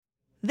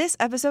This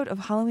episode of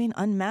Halloween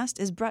Unmasked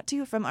is brought to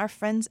you from our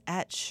friends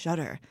at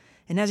Shudder.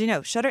 And as you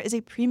know, Shudder is a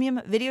premium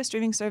video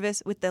streaming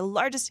service with the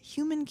largest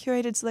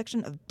human-curated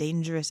selection of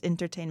dangerous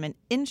entertainment.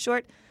 In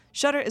short,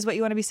 Shudder is what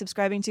you want to be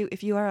subscribing to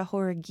if you are a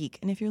horror geek.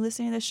 And if you're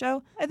listening to this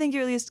show, I think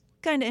you're at least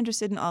kind of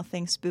interested in all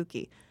things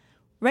spooky.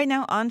 Right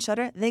now on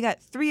Shudder, they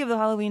got 3 of the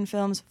Halloween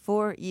films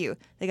for you.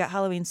 They got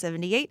Halloween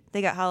 78,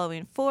 they got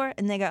Halloween 4,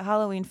 and they got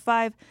Halloween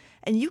 5.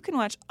 And you can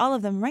watch all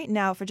of them right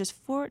now for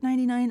just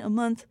 $4.99 a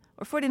month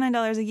or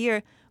 $49 a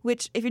year,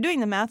 which, if you're doing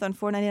the math on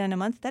 $4.99 a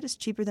month, that is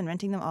cheaper than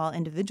renting them all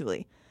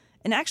individually.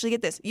 And actually,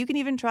 get this, you can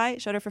even try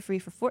Shudder for free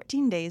for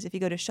 14 days if you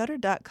go to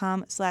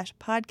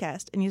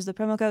shudder.com/podcast and use the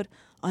promo code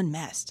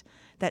UNMASKED.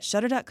 That's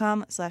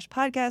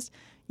shudder.com/podcast.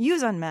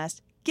 Use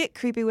UNMASKED. Get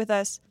creepy with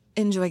us.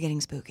 Enjoy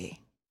getting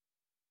spooky.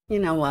 You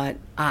know what?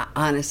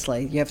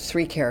 Honestly, you have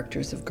 3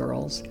 characters of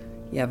girls.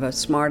 You have a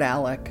smart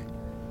aleck,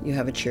 you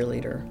have a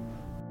cheerleader,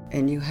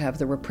 and you have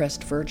the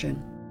repressed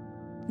virgin.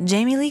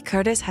 Jamie Lee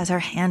Curtis has her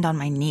hand on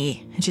my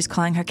knee, and she's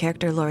calling her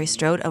character Laurie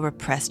Strode a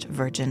repressed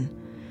virgin.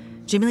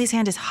 Jamie Lee's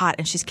hand is hot,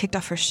 and she's kicked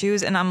off her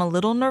shoes, and I'm a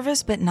little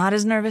nervous, but not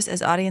as nervous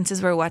as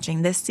audiences were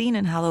watching this scene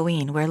in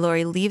Halloween, where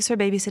Laurie leaves her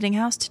babysitting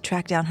house to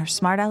track down her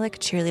smart aleck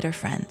cheerleader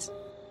friends.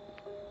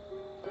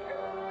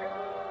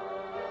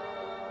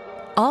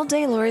 All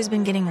day, Laurie's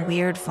been getting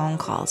weird phone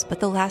calls, but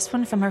the last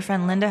one from her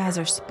friend Linda has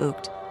her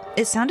spooked.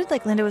 It sounded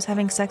like Linda was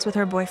having sex with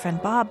her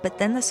boyfriend Bob, but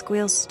then the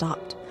squeals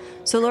stopped.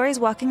 So Laurie's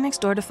walking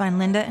next door to find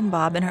Linda and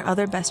Bob and her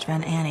other best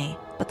friend Annie,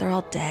 but they're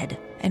all dead.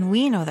 And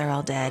we know they're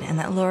all dead, and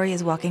that Laurie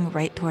is walking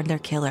right toward their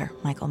killer,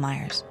 Michael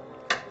Myers.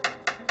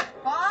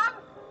 Bob?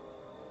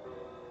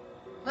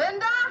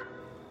 Linda?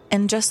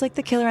 And just like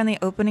the killer on the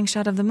opening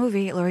shot of the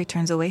movie, Laurie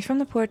turns away from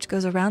the porch,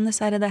 goes around the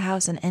side of the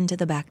house, and into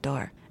the back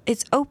door.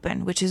 It's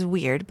open, which is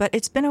weird, but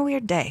it's been a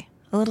weird day.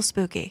 A little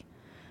spooky.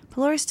 But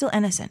Laurie's still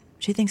innocent.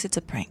 She thinks it's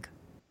a prank.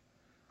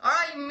 All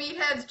right, you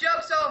meatheads,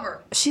 joke's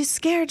over. She's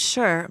scared,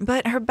 sure,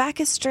 but her back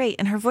is straight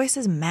and her voice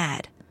is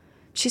mad.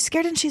 She's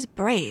scared and she's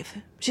brave.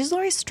 She's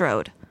Laurie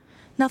Strode.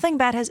 Nothing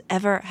bad has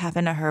ever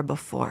happened to her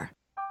before.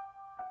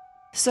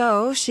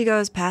 So she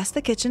goes past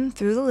the kitchen,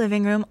 through the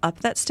living room, up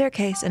that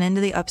staircase, and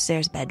into the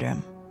upstairs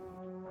bedroom.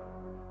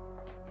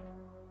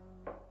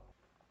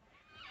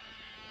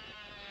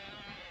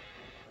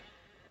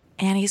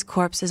 Annie's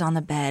corpse is on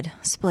the bed,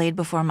 splayed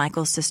before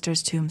Michael's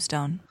sister's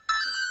tombstone.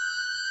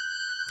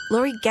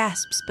 Laurie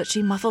gasps, but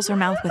she muffles her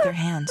mouth with her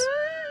hands.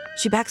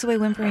 She backs away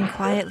whimpering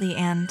quietly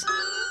and...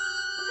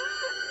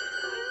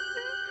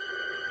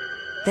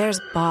 There's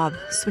Bob,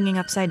 swinging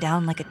upside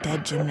down like a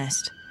dead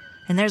gymnast.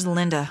 And there's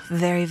Linda,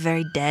 very,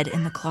 very dead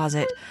in the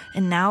closet.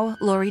 And now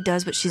Laurie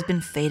does what she's been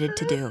fated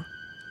to do.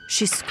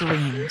 She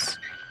screams.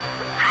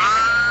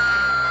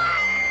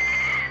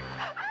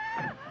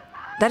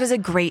 That is a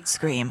great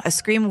scream, a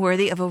scream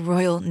worthy of a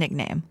royal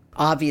nickname.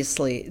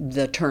 Obviously,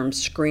 the term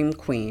Scream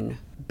Queen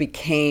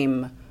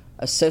became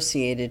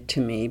associated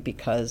to me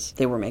because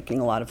they were making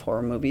a lot of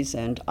horror movies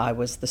and I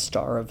was the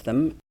star of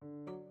them.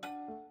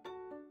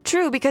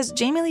 True, because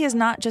Jamie Lee is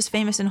not just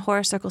famous in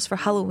horror circles for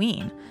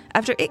Halloween.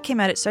 After it came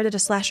out, it started a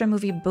slasher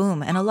movie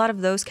boom, and a lot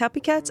of those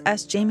copycats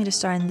asked Jamie to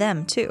star in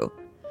them, too.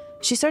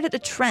 She started a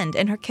trend,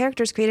 and her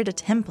characters created a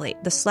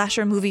template, the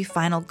slasher movie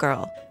Final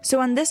Girl. So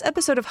on this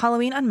episode of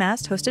Halloween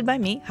Unmasked, hosted by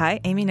me, hi,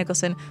 Amy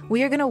Nicholson,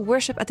 we are going to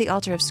worship at the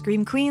altar of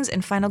Scream Queens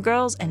and Final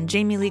Girls and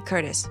Jamie Lee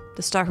Curtis,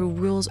 the star who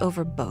rules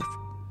over both.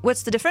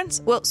 What's the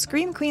difference? Well,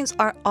 Scream Queens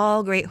are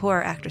all great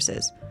horror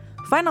actresses.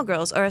 Final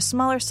Girls are a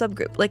smaller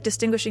subgroup, like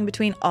distinguishing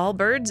between all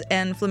birds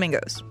and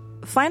flamingos.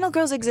 Final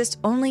Girls exist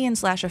only in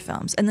slasher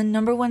films, and the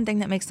number one thing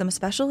that makes them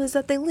special is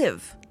that they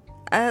live.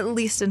 At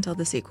least until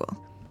the sequel.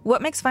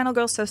 What makes Final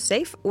Girls so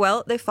safe?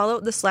 Well, they follow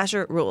the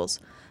slasher rules.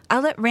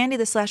 I'll let Randy,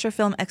 the slasher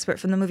film expert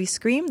from the movie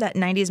Scream, that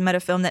 90s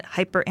meta-film that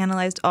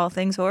hyper-analyzed all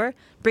things horror,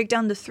 break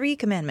down the 3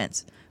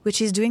 commandments, which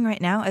he's doing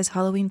right now as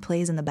Halloween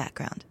plays in the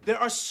background. There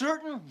are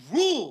certain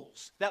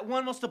rules that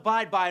one must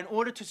abide by in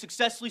order to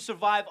successfully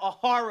survive a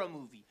horror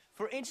movie.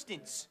 For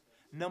instance,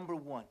 number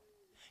 1,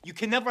 you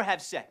can never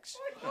have sex.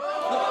 Big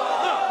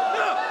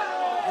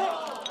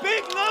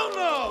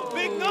no-no!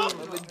 Big no!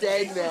 I'm a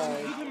dead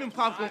man.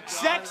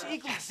 Sex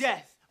equals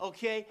death,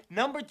 okay?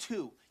 Number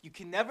 2, you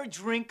can never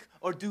drink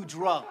or do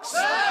drugs.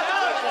 No,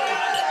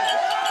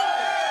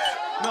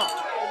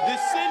 the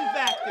sin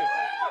factor.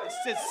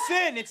 It's a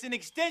sin. It's an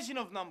extension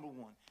of number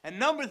 1. And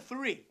number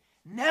 3,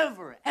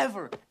 never,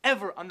 ever,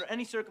 ever, under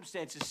any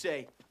circumstances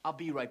say, I'll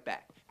be right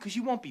back. Because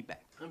you won't be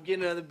back. I'm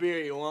getting another beer.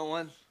 You want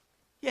one?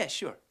 Yeah,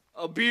 sure.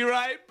 I'll be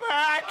right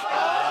back.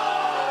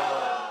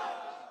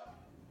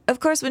 Of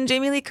course, when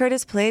Jamie Lee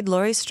Curtis played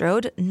Laurie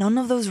Strode, none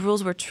of those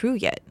rules were true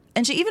yet.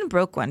 And she even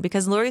broke one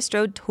because Laurie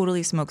Strode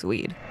totally smokes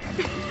weed.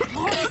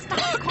 Laurie,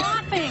 stop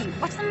coughing!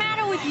 What's the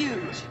matter with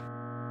you?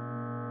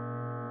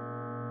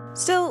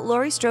 Still,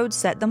 Laurie Strode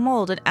set the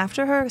mold, and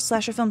after her,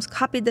 slasher films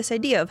copied this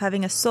idea of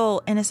having a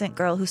sole, innocent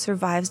girl who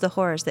survives the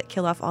horrors that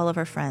kill off all of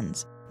her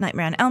friends.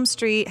 Nightmare on Elm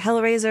Street,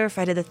 Hellraiser,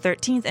 Friday the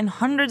 13th, and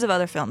hundreds of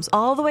other films,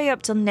 all the way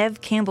up to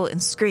Neve Campbell in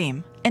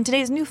Scream, and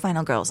today's new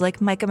Final Girls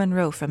like Micah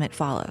Monroe from It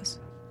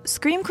Follows.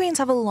 Scream queens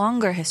have a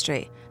longer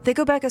history. They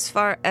go back as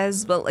far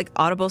as, well, like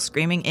audible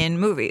screaming in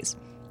movies.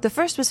 The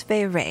first was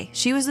Fay Wray.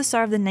 She was the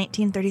star of the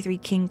 1933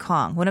 King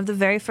Kong, one of the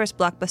very first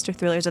blockbuster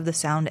thrillers of the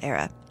sound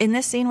era. In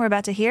this scene we're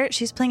about to hear,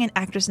 she's playing an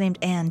actress named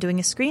Anne doing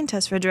a screen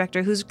test for a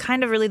director who's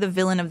kind of really the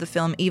villain of the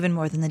film even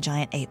more than the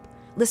giant ape.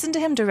 Listen to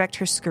him direct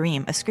her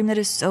scream, a scream that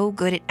is so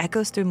good it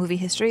echoes through movie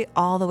history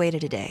all the way to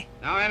today.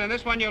 Now, Anne, in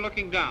this one you're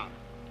looking down.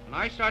 When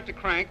I start to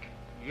crank,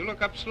 you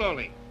look up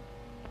slowly.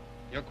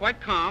 You're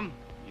quite calm.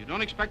 You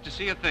don't expect to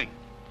see a thing.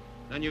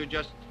 Then you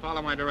just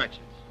follow my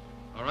directions.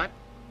 All right?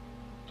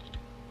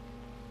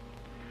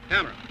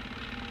 Camera.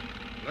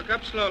 Look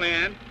up slowly,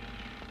 Anne.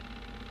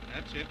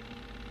 That's it.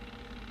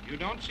 You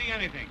don't see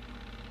anything.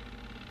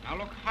 Now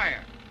look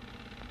higher.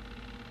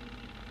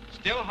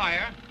 Still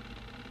higher.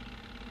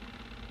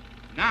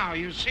 Now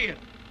you see it.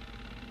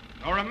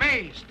 You're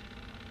amazed.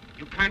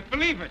 You can't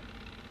believe it.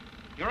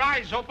 Your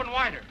eyes open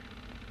wider.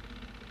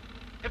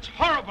 It's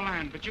horrible,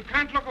 Anne, but you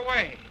can't look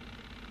away.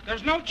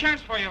 There's no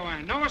chance for you,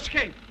 Anne. No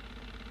escape.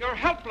 You're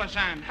helpless,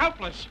 Anne.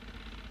 Helpless.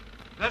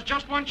 There's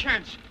just one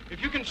chance.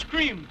 If you can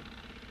scream,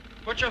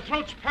 but your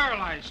throat's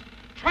paralyzed.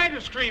 Try to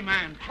scream,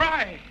 Anne.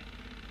 Cry.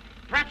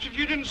 Perhaps if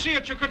you didn't see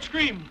it, you could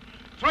scream.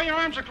 Throw your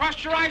arms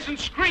across your eyes and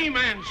scream,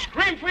 Anne.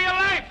 Scream for your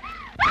life.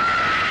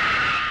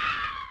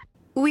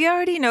 We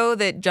already know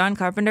that John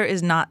Carpenter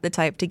is not the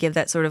type to give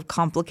that sort of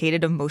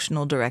complicated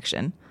emotional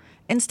direction.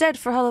 Instead,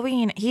 for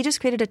Halloween, he just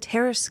created a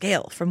terror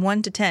scale from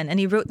 1 to 10, and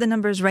he wrote the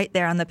numbers right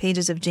there on the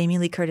pages of Jamie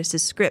Lee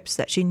Curtis's scripts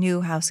that she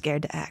knew how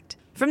scared to act.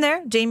 From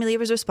there, Jamie Lee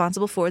was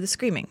responsible for the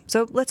screaming,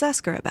 so let's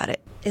ask her about it.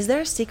 Is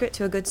there a secret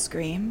to a good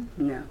scream?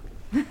 No.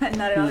 Not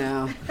at all?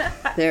 No.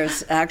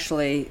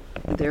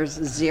 There's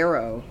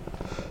zero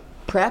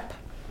prep.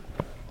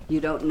 You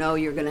don't know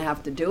you're going to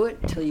have to do it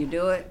until you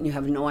do it, and you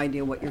have no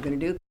idea what you're going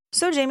to do.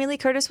 So Jamie Lee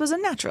Curtis was a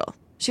natural.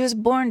 She was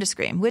born to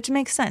scream, which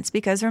makes sense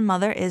because her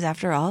mother is,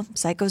 after all,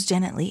 Psycho's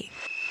Janet Leigh.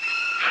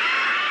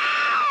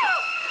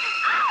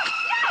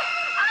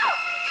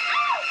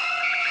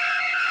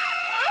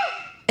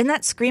 In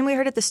that scream we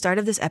heard at the start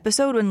of this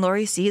episode when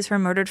Laurie sees her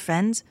murdered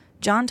friends,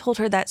 John told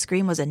her that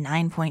scream was a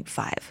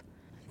 9.5.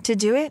 To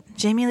do it,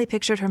 Jamie Lee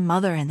pictured her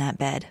mother in that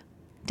bed,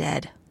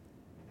 dead.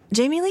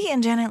 Jamie Lee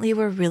and Janet Leigh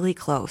were really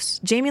close.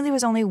 Jamie Lee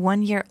was only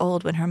 1 year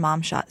old when her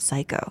mom shot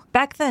Psycho.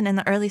 Back then, in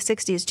the early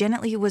 60s,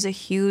 Janet Leigh was a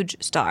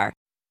huge star.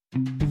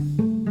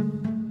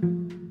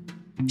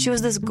 She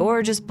was this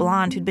gorgeous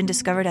blonde who'd been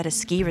discovered at a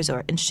ski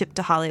resort and shipped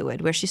to Hollywood,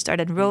 where she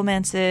started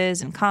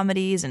romances and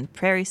comedies and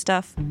prairie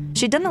stuff.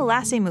 She'd done a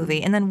Lassie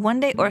movie, and then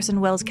one day Orson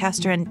Welles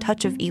cast her in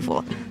Touch of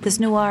Evil, this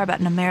noir about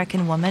an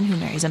American woman who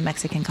marries a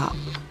Mexican cop.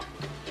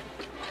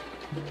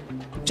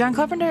 John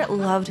Carpenter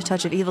loved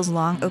Touch of Evil's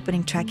long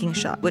opening tracking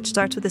shot, which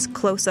starts with this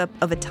close-up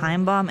of a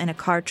time bomb in a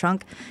car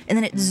trunk, and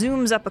then it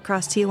zooms up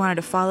across Tijuana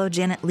to follow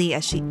Janet Leigh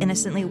as she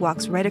innocently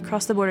walks right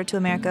across the border to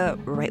America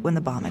right when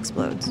the bomb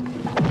explodes.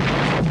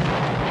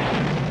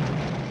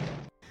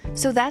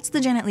 So that's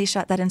the Janet Leigh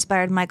shot that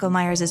inspired Michael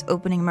Myers'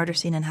 opening murder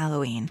scene in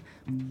Halloween.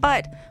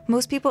 But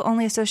most people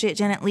only associate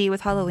Janet Leigh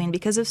with Halloween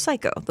because of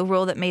Psycho, the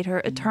role that made her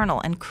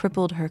eternal and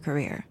crippled her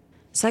career.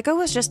 Psycho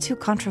was just too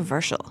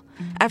controversial.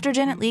 After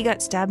Janet Leigh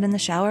got stabbed in the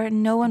shower,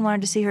 no one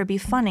wanted to see her be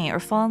funny or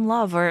fall in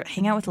love or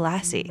hang out with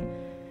Lassie.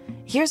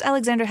 Here's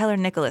Alexandra Heller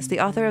Nicholas, the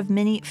author of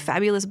many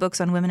fabulous books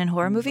on women in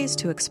horror movies,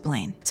 to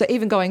explain. So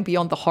even going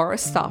beyond the horror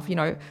stuff,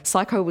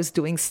 Psycho was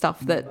doing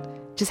stuff that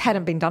just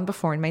hadn't been done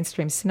before in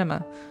mainstream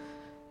cinema.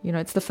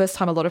 It's the first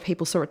time a lot of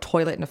people saw a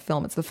toilet in a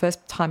film. It's the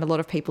first time a lot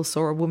of people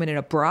saw a woman in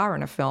a bra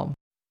in a film.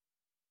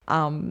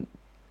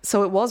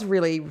 So it was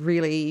really,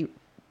 really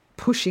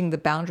pushing the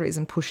boundaries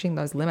and pushing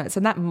those limits.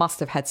 And that must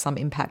have had some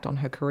impact on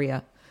her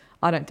career.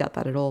 I don't doubt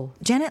that at all.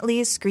 Janet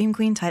Leigh's Scream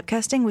Queen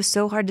typecasting was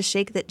so hard to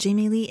shake that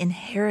Jamie Lee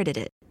inherited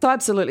it. So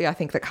absolutely, I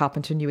think that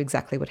Carpenter knew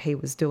exactly what he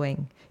was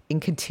doing in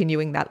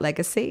continuing that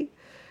legacy.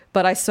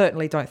 But I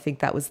certainly don't think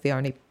that was the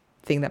only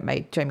thing that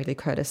made Jamie Lee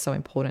Curtis so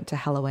important to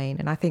Halloween.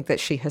 And I think that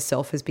she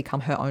herself has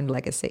become her own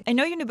legacy. I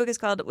know your new book is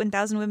called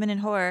 1,000 Women in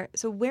Horror.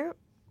 So where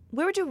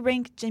would you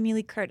rank Jamie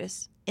Lee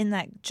Curtis in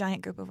that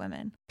giant group of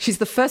women? She's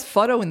the first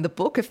photo in the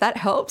book, if that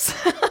helps.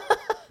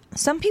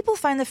 Some people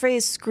find the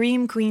phrase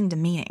Scream Queen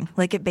demeaning,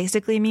 like it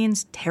basically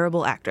means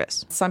terrible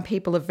actress. Some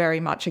people are very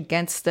much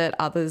against it.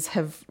 Others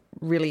have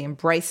really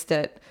embraced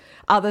it.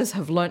 Others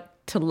have learnt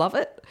to love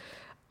it.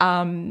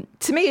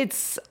 To me,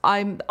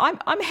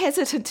 I'm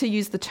hesitant to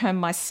use the term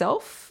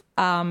myself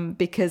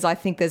because I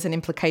think there's an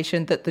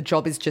implication that the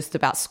job is just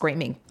about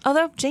screaming.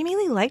 Although Jamie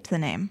Lee liked the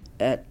name.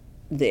 At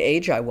the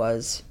age I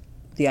was,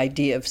 the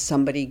idea of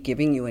somebody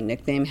giving you a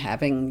nickname,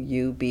 having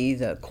you be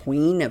the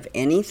queen of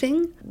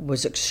anything,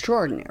 was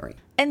extraordinary.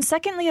 And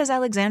secondly, as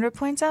Alexandra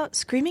points out,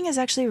 screaming is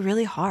actually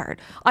really hard.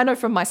 I know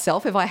from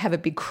myself, if I have a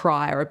big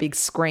cry or a big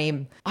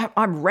scream,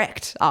 I'm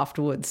wrecked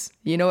afterwards.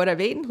 You know what I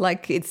mean?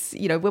 Like it's,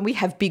 when we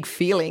have big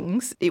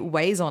feelings, it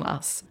weighs on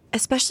us.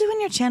 Especially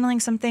when you're channeling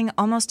something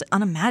almost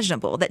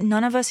unimaginable that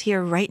none of us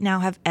here right now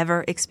have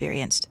ever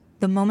experienced.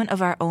 The moment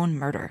of our own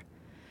murder.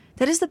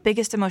 That is the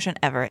biggest emotion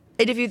ever.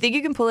 And if you think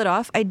you can pull it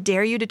off, I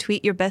dare you to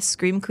tweet your best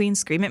scream queen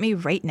scream at me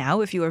right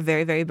now if you are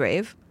very, very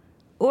brave.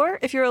 Or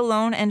if you're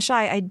alone and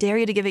shy, I dare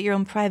you to give it your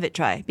own private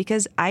try,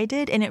 because I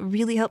did, and it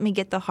really helped me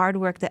get the hard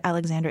work that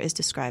Alexandra is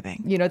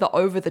describing. You know, the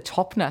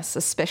over-the-topness,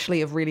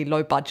 especially of really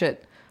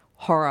low-budget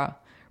horror,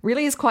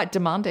 really is quite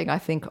demanding, I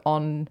think,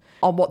 on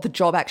what the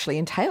job actually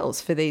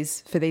entails for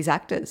these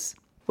actors.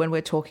 When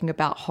we're talking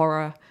about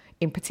horror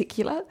in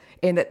particular,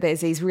 in that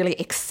there's these really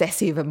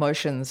excessive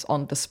emotions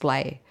on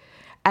display.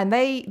 And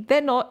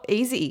they're not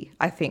easy,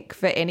 I think,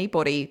 for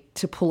anybody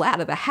to pull out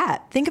of the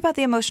hat. Think about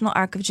the emotional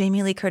arc of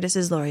Jamie Lee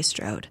Curtis's Laurie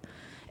Strode.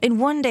 In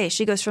one day,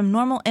 she goes from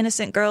normal,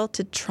 innocent girl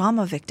to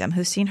trauma victim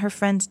who's seen her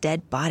friends'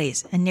 dead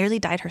bodies and nearly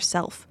died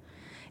herself.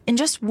 In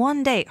just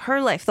one day,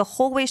 her life, the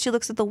whole way she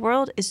looks at the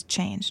world, is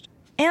changed.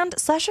 And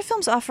slasher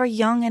films offer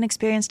young and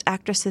experienced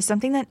actresses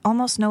something that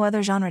almost no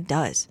other genre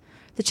does.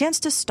 The chance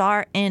to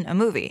star in a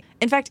movie.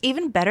 In fact,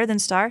 even better than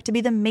star, to be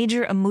the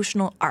major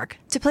emotional arc.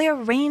 To play a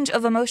range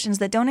of emotions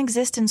that don't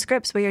exist in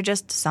scripts where you're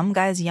just some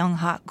guy's young,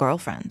 hot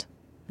girlfriend.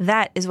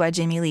 That is why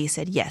Jamie Lee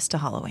said yes to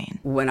Halloween.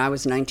 When I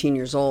was 19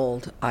 years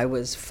old, I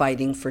was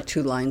fighting for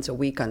 2 lines a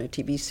week on a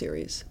TV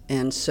series.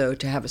 And so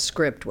to have a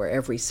script where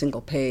every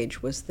single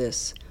page was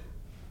this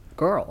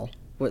girl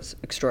was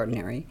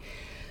extraordinary.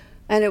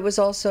 And it was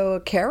also a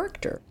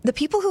character. The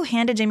people who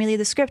handed Jamie Lee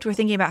the script were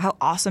thinking about how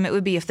awesome it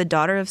would be if the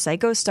daughter of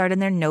Psycho starred in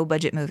their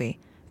no-budget movie.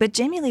 But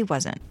Jamie Lee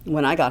wasn't.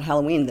 When I got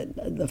Halloween,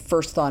 the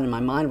first thought in my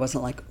mind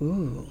wasn't like,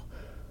 ooh,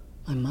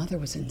 my mother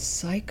was in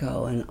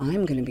Psycho and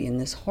I'm going to be in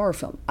this horror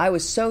film. I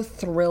was so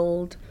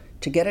thrilled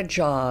to get a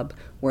job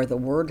where the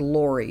word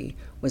Laurie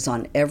was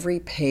on every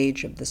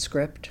page of the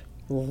script,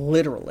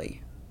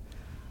 literally.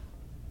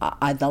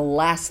 The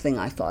last thing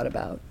I thought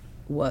about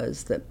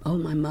was that, oh,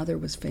 my mother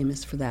was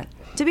famous for that.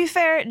 To be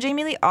fair,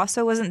 Jamie Lee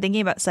also wasn't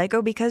thinking about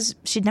Psycho because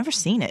she'd never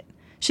seen it.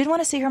 She'd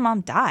want to see her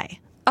mom die.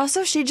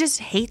 Also, she just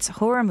hates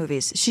horror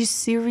movies. She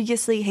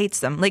seriously hates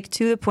them, like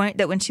to the point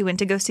that when she went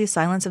to go see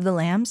Silence of the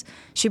Lambs,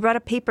 she brought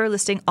a paper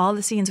listing all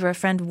the scenes where a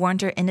friend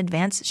warned her in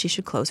advance she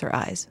should close her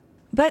eyes.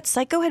 But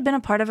Psycho had been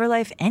a part of her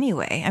life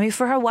anyway. I mean,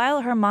 for a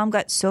while, her mom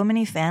got so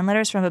many fan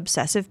letters from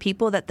obsessive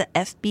people that the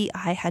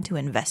FBI had to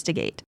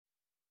investigate.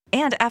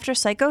 And after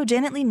Psycho,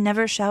 Janet Leigh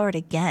never showered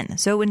again,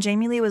 so when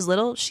Jamie Lee was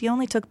little, she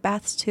only took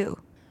baths too.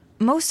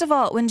 Most of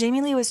all, when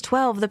Jamie Lee was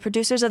 12, the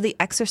producers of The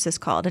Exorcist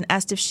called and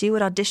asked if she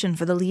would audition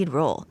for the lead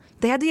role.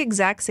 They had the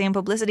exact same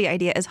publicity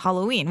idea as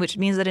Halloween, which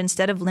means that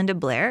instead of Linda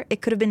Blair,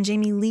 it could have been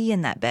Jamie Lee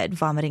in that bed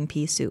vomiting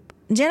pea soup.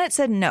 Janet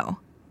said no.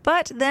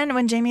 But then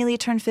when Jamie Lee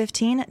turned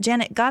 15,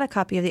 Janet got a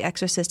copy of The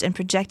Exorcist and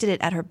projected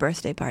it at her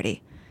birthday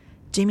party.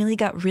 Jamie Lee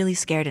got really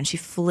scared and she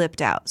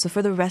flipped out, so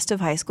for the rest of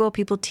high school,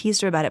 people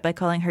teased her about it by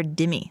calling her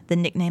Dimmy, the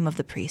nickname of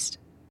the priest.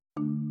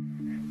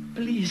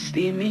 Please,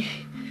 Dimmy,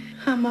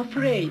 I'm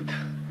afraid.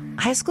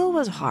 High school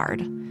was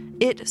hard.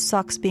 It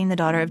sucks being the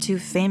daughter of 2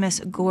 famous,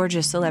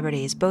 gorgeous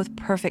celebrities, both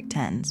perfect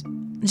 10s.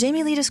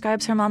 Jamie Lee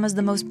describes her mom as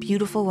the most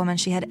beautiful woman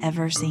she had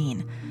ever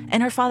seen.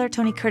 And her father,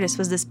 Tony Curtis,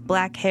 was this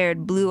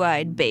black-haired,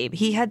 blue-eyed babe.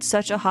 He had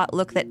such a hot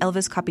look that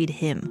Elvis copied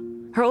him.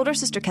 Her older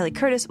sister, Kelly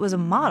Curtis, was a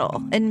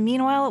model, and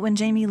meanwhile, when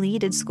Jamie Lee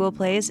did school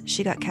plays,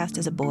 she got cast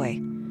as a boy.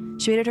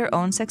 She rated her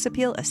own sex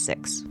appeal a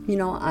 6. You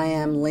know, I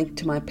am linked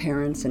to my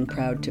parents and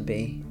proud to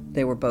be.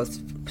 They were both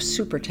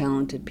super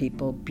talented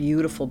people,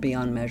 beautiful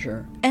beyond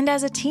measure. And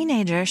as a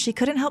teenager, she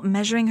couldn't help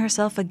measuring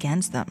herself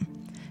against them.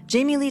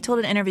 Jamie Lee told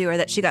an interviewer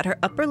that she got her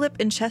upper lip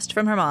and chest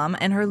from her mom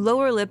and her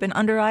lower lip and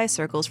under eye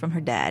circles from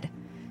her dad.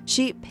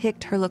 She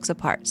picked her looks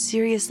apart,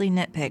 seriously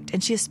nitpicked,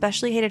 and she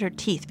especially hated her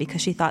teeth because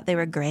she thought they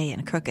were gray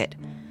and crooked.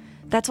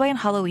 That's why in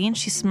Halloween,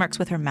 she smirks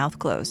with her mouth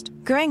closed.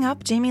 Growing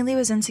up, Jamie Lee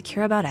was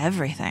insecure about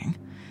everything.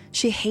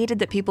 She hated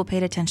that people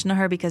paid attention to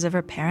her because of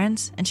her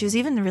parents, and she was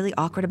even really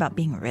awkward about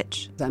being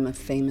rich. I'm a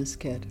famous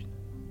kid.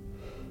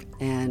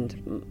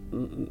 And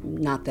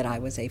not that I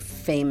was a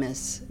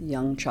famous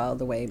young child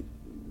the way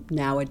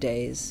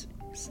nowadays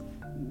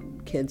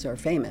kids are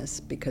famous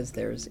because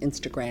there's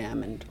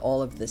Instagram and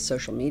all of this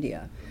social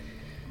media.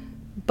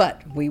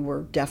 But we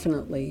were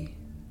definitely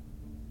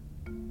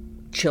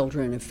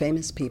children of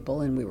famous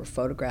people, and we were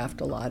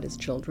photographed a lot as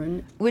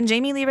children. When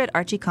Jamie Lee read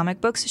Archie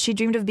comic books, she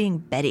dreamed of being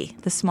Betty,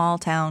 the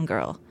small-town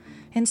girl.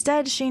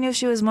 Instead, she knew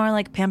she was more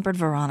like pampered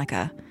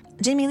Veronica.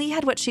 Jamie Lee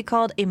had what she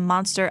called a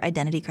monster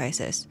identity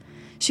crisis.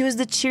 She was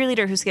the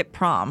cheerleader who skipped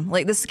prom,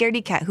 like the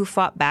scaredy cat who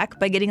fought back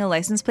by getting a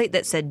license plate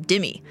that said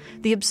Dimmy,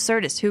 the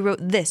absurdist who wrote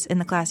this in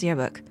the class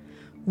yearbook.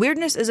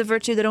 Weirdness is a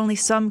virtue that only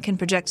some can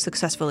project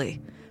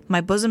successfully. My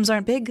bosoms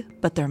aren't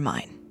big, but they're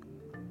mine.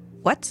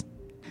 What?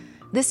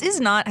 This is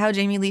not how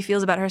Jamie Lee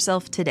feels about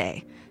herself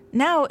today.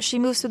 Now, she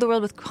moves through the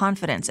world with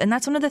confidence, and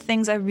that's one of the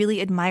things I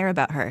really admire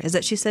about her, is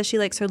that she says she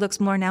likes her looks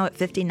more now at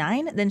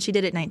 59 than she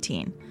did at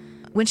 19.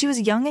 When she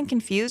was young and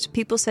confused,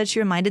 people said she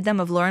reminded them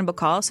of Lauren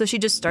Bacall, so she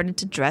just started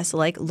to dress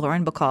like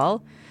Lauren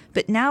Bacall.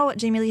 But now,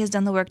 Jamie Lee has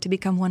done the work to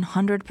become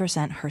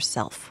 100%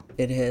 herself.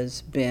 It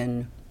has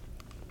been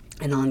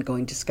an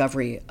ongoing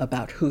discovery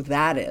about who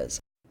that is.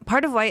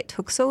 Part of why it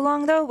took so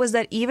long, though, was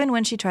that even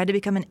when she tried to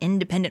become an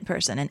independent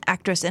person, an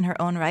actress in her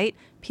own right,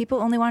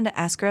 people only wanted to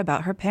ask her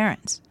about her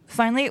parents.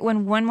 Finally,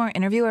 when one more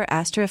interviewer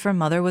asked her if her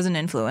mother was an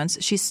influence,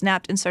 she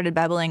snapped and started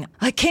babbling,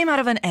 "I came out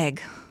of an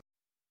egg."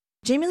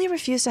 Jamie Lee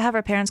refused to have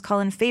her parents call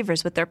in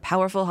favors with their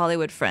powerful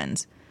Hollywood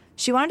friends.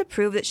 She wanted to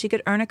prove that she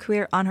could earn a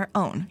career on her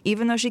own,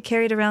 even though she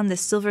carried around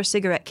this silver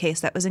cigarette case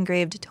that was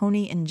engraved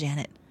Tony and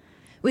Janet.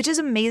 Which is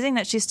amazing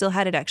that she still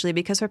had it, actually,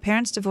 because her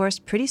parents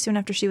divorced pretty soon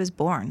after she was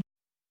born.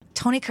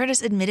 Tony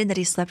Curtis admitted that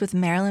he slept with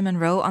Marilyn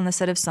Monroe on the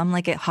set of Some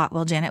Like It Hot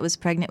while Janet was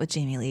pregnant with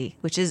Jamie Lee,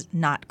 which is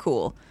not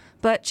cool.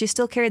 But she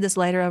still carried this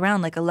lighter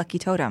around like a lucky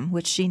totem,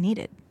 which she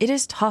needed. It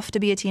is tough to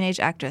be a teenage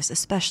actress,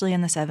 especially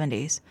in the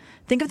 70s.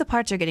 Think of the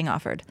parts you're getting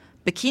offered.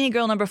 Bikini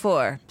Girl number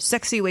 4,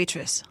 sexy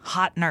waitress,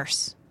 hot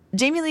nurse.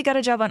 Jamie Lee got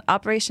a job on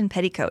Operation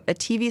Petticoat, a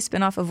TV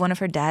spinoff of one of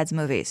her dad's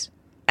movies,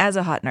 as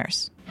a hot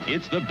nurse.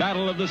 It's the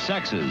battle of the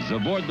sexes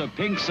aboard the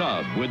Pink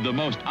Sub with the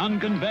most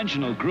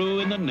unconventional crew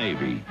in the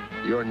Navy.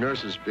 Your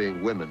nurses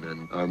being women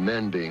and our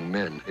men being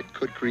men, it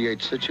could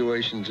create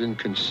situations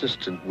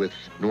inconsistent with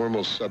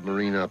normal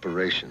submarine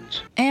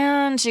operations.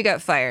 And she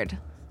got fired.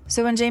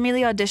 So when Jamie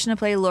Lee auditioned to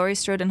play Laurie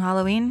Strode in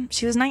Halloween,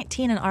 she was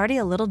 19 and already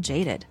a little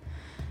jaded.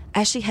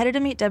 As she headed to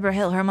meet Deborah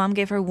Hill, her mom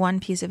gave her one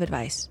piece of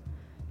advice.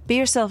 Be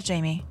yourself,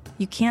 Jamie.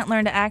 You can't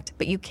learn to act,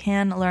 but you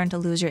can learn to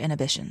lose your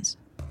inhibitions.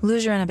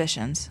 Lose your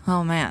inhibitions.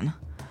 Oh, man.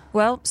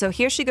 Well, so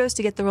here she goes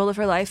to get the role of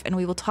her life, and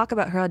we will talk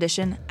about her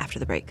audition after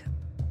the break.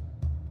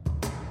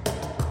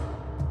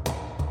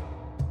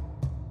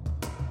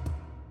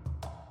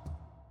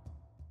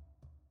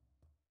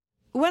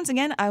 Once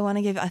again, I want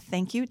to give a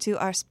thank you to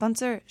our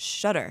sponsor,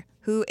 Shudder,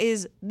 who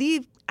is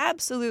the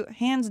absolute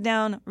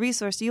hands-down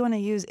resource you want to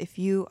use if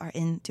you are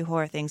into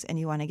horror things and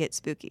you want to get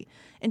spooky.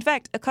 In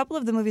fact, a couple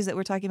of the movies that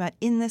we're talking about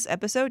in this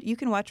episode, you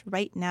can watch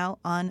right now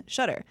on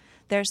Shudder.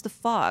 There's The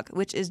Fog,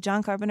 which is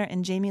John Carpenter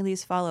and Jamie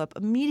Lee's follow-up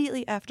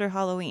immediately after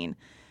Halloween.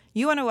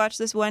 You want to watch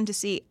this one to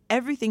see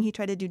everything he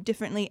tried to do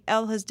differently,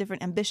 all his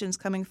different ambitions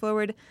coming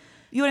forward.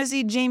 You want to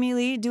see Jamie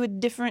Lee do a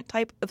different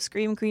type of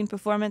scream queen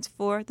performance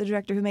for the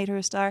director who made her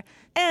a star.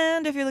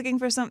 And if you're looking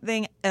for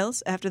something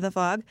else after The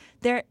Fog,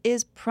 there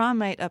is Prom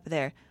Night up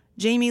there.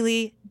 Jamie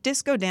Lee,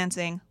 disco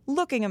dancing,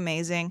 looking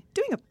amazing,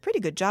 doing a pretty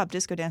good job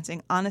disco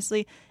dancing,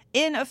 honestly,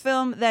 in a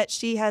film that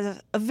she has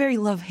a very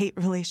love-hate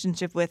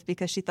relationship with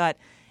because she thought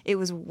it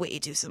was way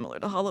too similar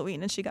to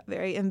Halloween and she got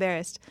very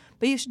embarrassed.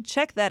 But you should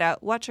check that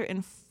out, watch her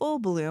in full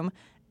bloom,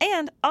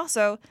 and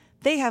also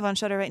they have on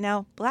Shudder right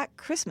now Black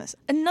Christmas,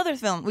 another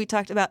film we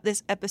talked about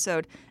this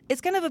episode. It's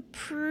kind of a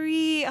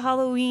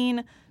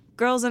pre-Halloween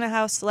girls in a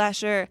house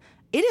slasher.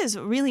 It is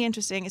really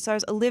interesting. It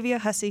stars Olivia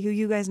Hussey, who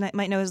you guys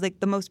might know as like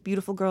the most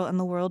beautiful girl in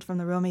the world from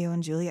the Romeo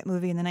and Juliet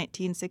movie in the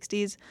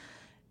 1960s.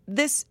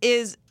 This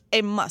is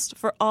a must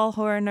for all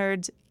horror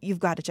nerds. You've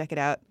got to check it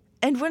out.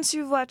 And once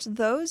you've watched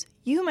those,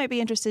 you might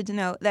be interested to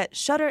know that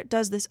Shudder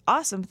does this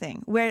awesome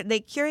thing where they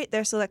curate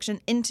their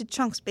selection into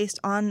chunks based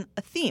on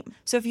a theme.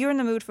 So if you're in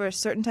the mood for a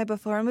certain type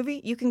of horror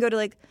movie, you can go to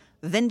like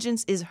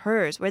Vengeance is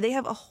Hers, where they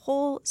have a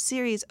whole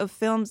series of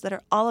films that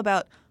are all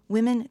about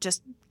women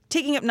just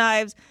taking up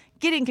knives,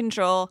 getting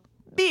control,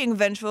 being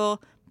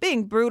vengeful,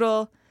 being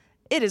brutal.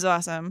 It is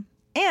awesome.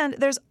 And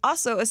there's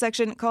also a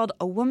section called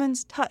A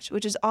Woman's Touch,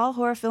 which is all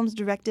horror films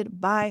directed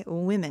by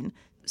women.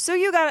 So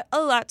you got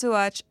a lot to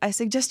watch. I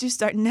suggest you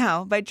start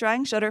now by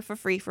trying Shudder for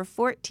free for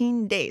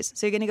 14 days.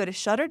 So you're going to go to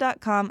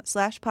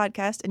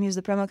shudder.com/podcast and use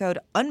the promo code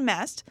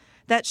UNMASKED.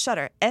 That's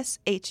Shudder,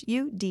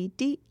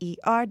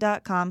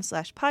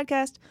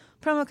 SHUDDER.com/podcast,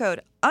 promo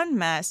code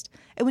UNMASKED.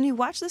 And when you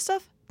watch this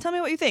stuff, tell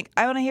me what you think.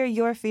 I want to hear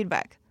your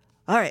feedback.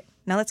 All right,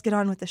 now let's get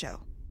on with the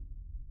show.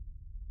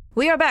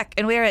 We are back,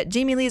 and we are at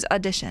Jamie Lee's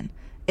audition.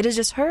 It is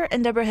just her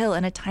and Deborah Hill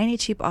in a tiny,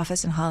 cheap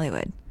office in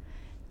Hollywood.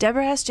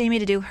 Deborah asked Jamie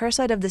to do her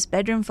side of this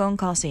bedroom phone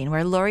call scene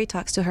where Laurie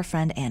talks to her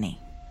friend Annie.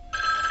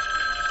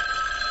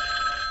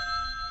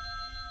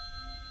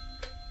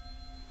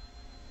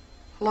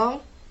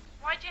 Hello?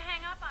 Why'd you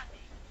hang up on me?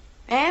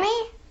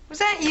 Annie? Was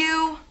that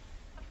you?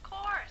 Of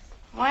course.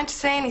 Why didn't you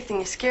say anything?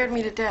 You scared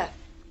me to death.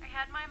 I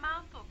had my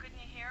mouth full.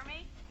 Couldn't you hear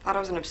me? Thought it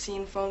was an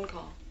obscene phone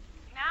call.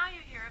 Now you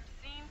hear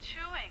obscene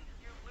chewing.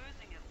 You're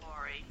losing it,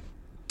 Laurie.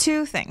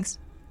 Two things.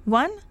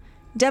 One,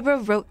 Deborah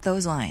wrote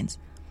those lines.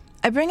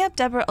 I bring up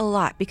Deborah a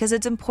lot because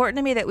it's important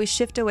to me that we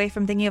shift away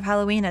from thinking of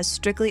Halloween as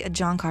strictly a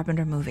John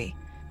Carpenter movie.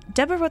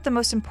 Deborah wrote the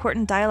most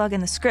important dialogue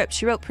in the script.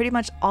 She wrote pretty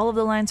much all of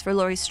the lines for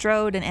Laurie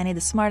Strode and Annie the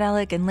Smart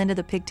Aleck and Linda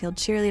the Pigtailed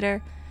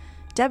Cheerleader.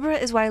 Deborah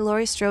is why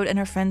Laurie Strode and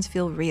her friends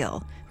feel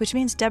real, which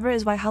means Deborah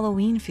is why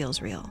Halloween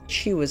feels real.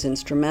 She was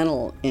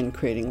instrumental in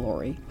creating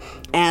Laurie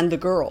and the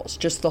girls,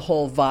 just the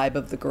whole vibe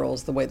of the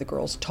girls, the way the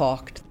girls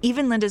talked.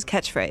 Even Linda's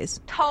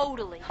catchphrase.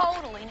 Totally.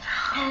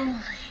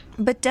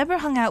 But Deborah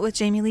hung out with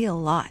Jamie Lee a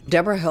lot.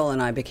 Deborah Hill and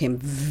I became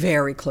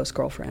very close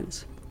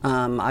girlfriends.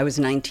 I was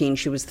 19,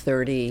 she was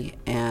 30,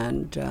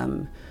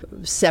 and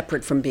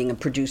separate from being a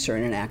producer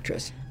and an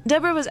actress.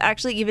 Deborah was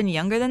actually even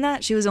younger than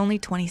that. She was only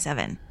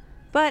 27.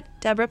 But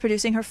Deborah,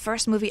 producing her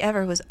first movie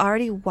ever, was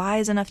already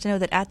wise enough to know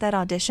that at that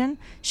audition,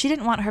 she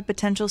didn't want her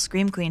potential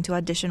scream queen to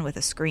audition with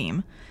a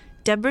scream.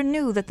 Deborah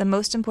knew that the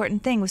most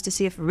important thing was to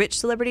see if rich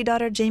celebrity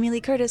daughter Jamie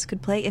Lee Curtis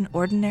could play an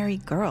ordinary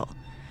girl,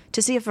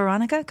 to see if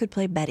Veronica could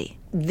play Betty.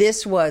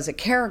 This was a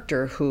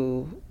character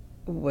who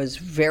was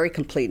very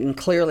complete and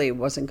clearly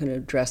wasn't going to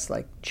dress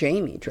like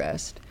Jamie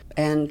dressed.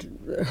 And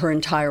her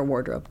entire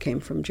wardrobe came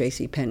from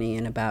JCPenney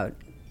in about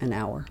an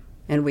hour.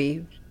 And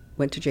we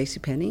went to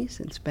JCPenney's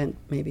and spent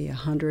maybe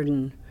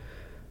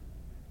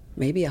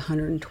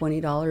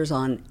 $120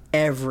 on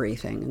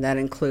everything. And that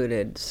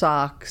included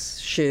socks,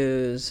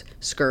 shoes,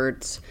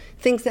 skirts,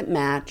 things that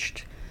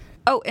matched.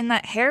 Oh, and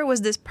that hair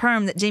was this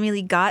perm that Jamie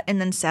Lee got and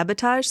then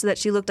sabotaged so that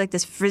she looked like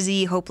this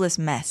frizzy, hopeless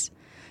mess.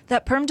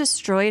 That perm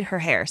destroyed her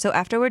hair, so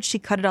afterwards she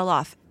cut it all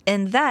off.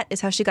 And that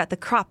is how she got the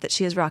crop that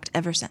she has rocked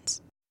ever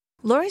since.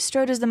 Laurie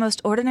Strode is the most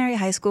ordinary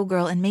high school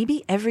girl in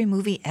maybe every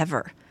movie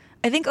ever.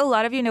 I think a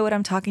lot of you know what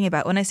I'm talking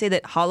about when I say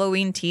that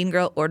Halloween teen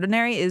girl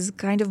ordinary is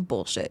kind of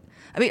bullshit.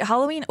 I mean,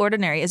 Halloween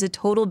ordinary is a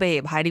total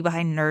babe hiding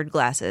behind nerd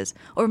glasses,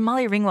 or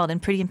Molly Ringwald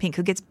in Pretty in Pink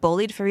who gets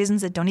bullied for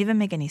reasons that don't even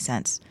make any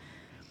sense.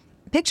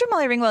 Picture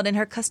Molly Ringwald in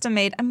her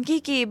custom-made, I'm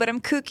geeky, but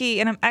I'm kooky,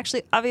 and I'm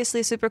actually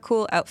obviously super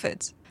cool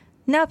outfits.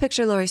 Now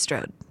picture Laurie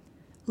Strode.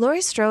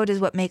 Laurie Strode is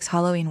what makes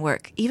Halloween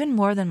work, even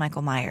more than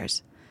Michael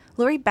Myers.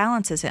 Laurie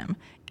balances him.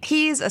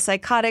 He's a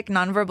psychotic,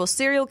 nonverbal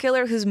serial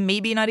killer who's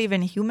maybe not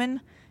even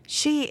human.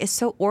 She is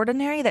so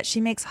ordinary that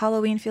she makes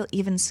Halloween feel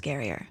even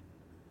scarier.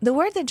 The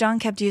word that John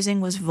kept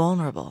using was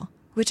vulnerable,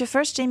 which at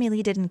first Jamie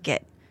Lee didn't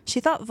get. She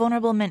thought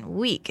vulnerable meant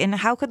weak, and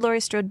how could Laurie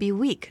Strode be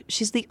weak?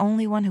 She's the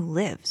only one who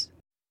lives.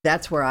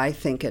 That's where I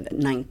think at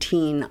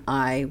 19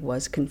 I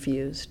was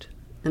confused,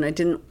 and I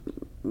didn't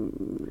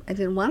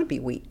want to be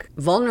weak.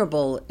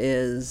 Vulnerable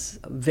is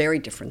very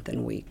different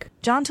than weak.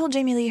 John told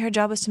Jamie Lee her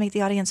job was to make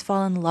the audience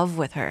fall in love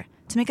with her,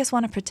 to make us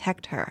want to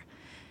protect her.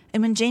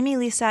 And when Jamie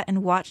Lee sat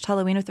and watched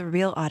Halloween with a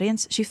real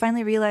audience, she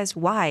finally realized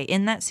why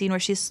in that scene where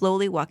she's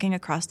slowly walking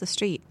across the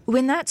street.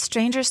 When that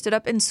stranger stood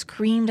up and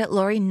screamed at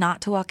Laurie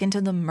not to walk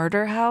into the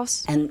murder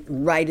house. And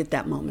right at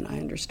that moment, I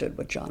understood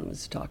what John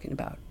was talking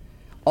about.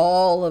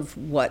 All of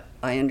what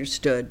I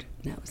understood,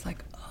 and I was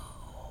like,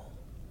 oh,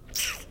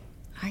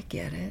 I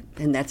get it.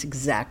 And that's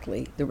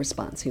exactly the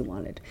response he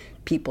wanted.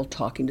 People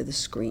talking to the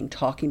screen,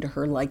 talking to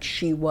her like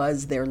she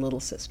was their little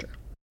sister.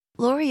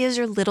 Laurie is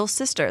your little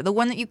sister, the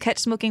one that you catch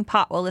smoking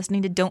pot while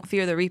listening to Don't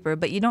Fear the Reaper,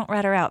 but you don't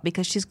rat her out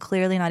because she's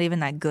clearly not even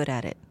that good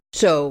at it.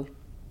 So,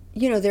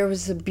 there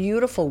was a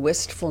beautiful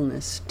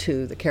wistfulness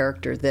to the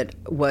character that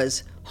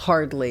was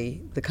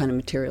hardly the kind of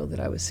material that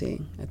I was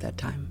seeing at that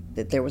time.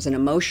 That there was an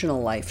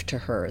emotional life to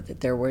her,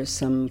 that there were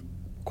some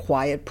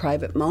quiet,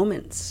 private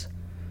moments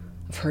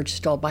of her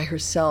just all by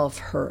herself,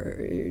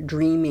 her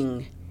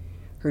dreaminess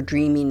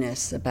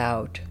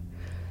about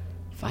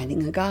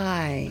finding a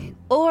guy.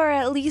 Or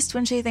at least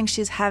when she thinks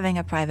she's having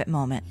a private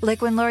moment.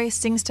 Like when Laurie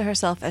sings to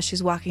herself as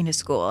she's walking to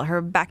school,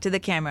 her back to the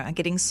camera,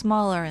 getting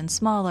smaller and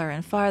smaller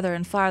and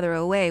farther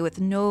away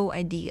with no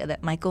idea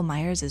that Michael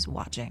Myers is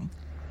watching.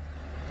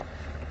 I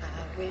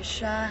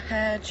wish I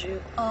had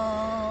you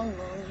all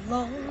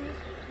alone,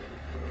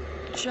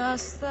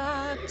 just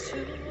the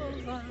two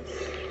of us.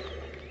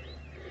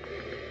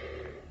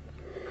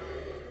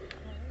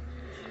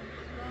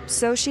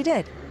 So she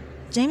did.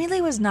 Jamie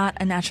Lee was not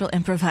a natural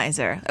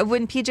improviser.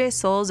 When PJ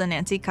Soles and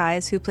Nancy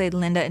Kyes, who played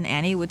Linda and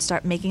Annie, would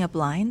start making up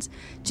lines,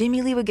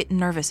 Jamie Lee would get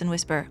nervous and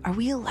whisper, "Are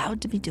we allowed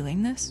to be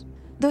doing this?"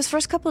 Those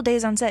first couple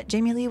days on set,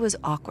 Jamie Lee was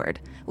awkward.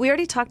 We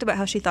already talked about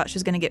how she thought she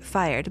was going to get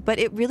fired, but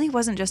it really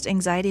wasn't just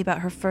anxiety about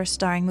her first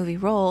starring movie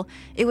role,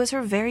 it was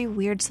her very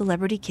weird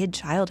celebrity kid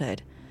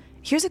childhood.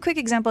 Here's a quick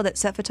example that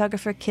set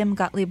photographer Kim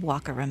Gottlieb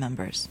Walker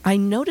remembers. I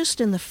noticed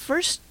in the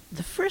first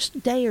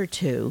day or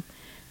two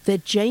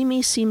that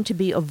Jamie seemed to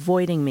be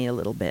avoiding me a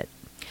little bit.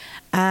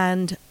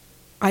 And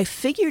I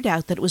figured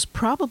out that it was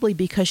probably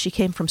because she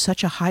came from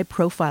such a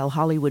high-profile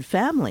Hollywood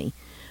family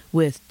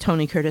with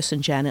Tony Curtis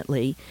and Janet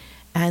Leigh,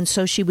 and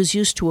so she was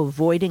used to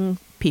avoiding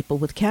people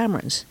with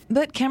cameras.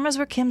 But cameras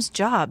were Kim's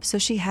job, so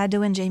she had to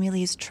win Jamie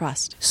Lee's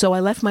trust. So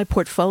I left my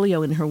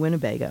portfolio in her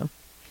Winnebago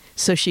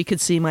so she could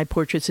see my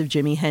portraits of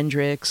Jimi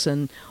Hendrix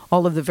and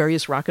all of the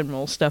various rock and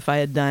roll stuff I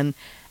had done.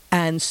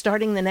 And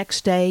starting the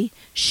next day,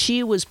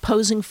 she was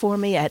posing for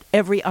me at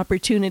every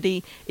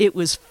opportunity. It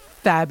was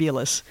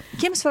fabulous.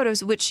 Kim's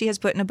photos, which she has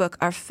put in a book,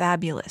 are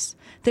fabulous.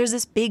 There's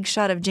this big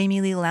shot of Jamie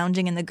Lee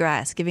lounging in the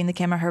grass, giving the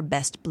camera her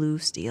best blue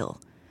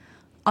steel.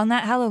 On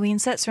that Halloween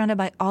set, surrounded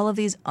by all of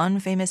these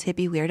unfamous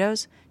hippie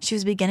weirdos, she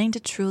was beginning to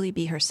truly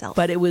be herself.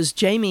 But it was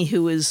Jamie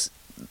who was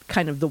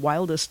kind of the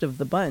wildest of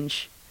the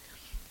bunch,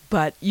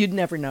 but you'd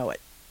never know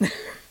it.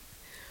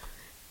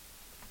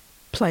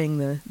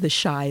 Playing the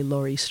shy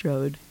Laurie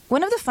Strode.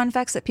 One of the fun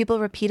facts that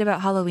people repeat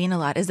about Halloween a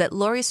lot is that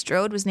Laurie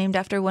Strode was named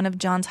after one of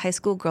John's high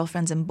school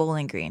girlfriends in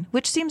Bowling Green,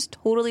 which seems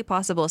totally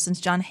possible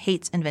since John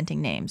hates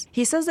inventing names.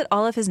 He says that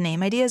all of his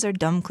name ideas are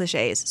dumb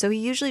cliches, so he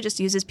usually just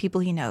uses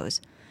people he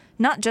knows.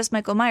 Not just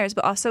Michael Myers,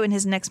 but also in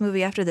his next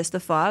movie after this, The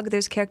Fog,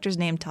 there's characters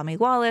named Tommy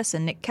Wallace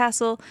and Nick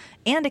Castle,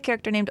 and a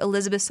character named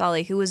Elizabeth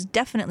Solly, who was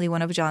definitely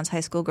one of John's high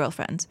school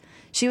girlfriends.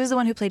 She was the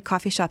one who played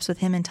coffee shops with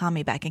him and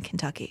Tommy back in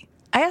Kentucky.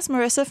 I asked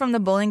Marissa from the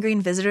Bowling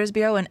Green Visitors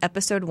Bureau in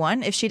episode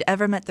 1 if she'd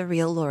ever met the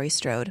real Laurie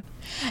Strode.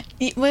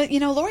 Well,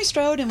 Laurie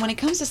Strode, and when it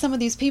comes to some of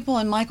these people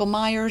and Michael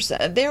Myers,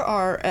 there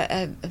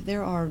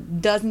are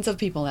dozens of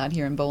people out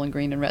here in Bowling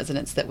Green and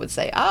residents that would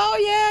say,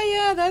 "Oh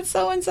yeah, that's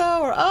so and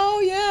so," or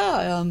 "Oh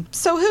yeah."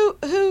 So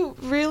who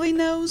really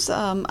knows?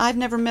 I've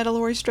never met a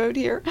Laurie Strode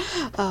here,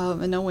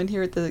 and no one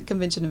here at the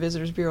Convention and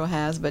Visitors Bureau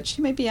has, but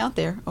she may be out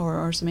there,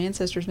 or some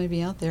ancestors may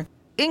be out there.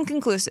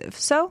 Inconclusive.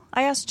 So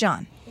I asked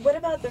John. What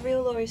about the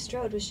real Laurie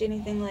Strode? Was she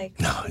anything like...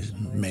 No, it's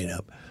made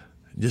up.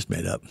 Just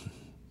made up.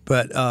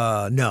 But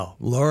no,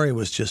 Laurie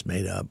was just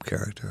made up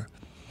character.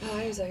 Oh,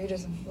 I thought you were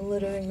just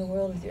littering the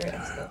world with your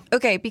info.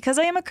 Okay, because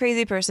I am a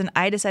crazy person,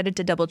 I decided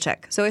to double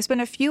check. So I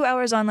spent a few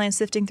hours online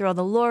sifting through all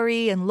the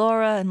Laurie and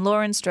Laura and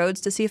Lauren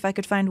Strodes to see if I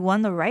could find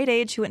one the right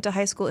age who went to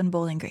high school in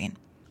Bowling Green.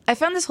 I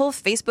found this whole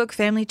Facebook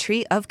family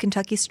tree of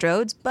Kentucky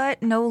Strodes,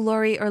 but no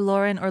Laurie or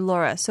Lauren or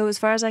Laura, so as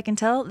far as I can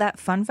tell, that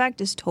fun fact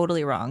is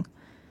totally wrong.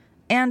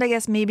 And I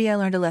guess maybe I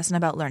learned a lesson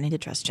about learning to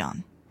trust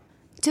John.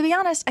 To be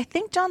honest, I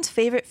think John's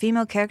favorite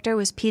female character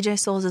was PJ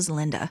Soles'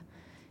 Linda.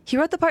 He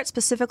wrote the part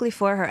specifically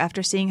for her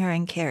after seeing her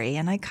in Carrie,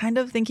 and I kind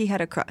of think he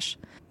had a crush.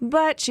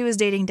 But she was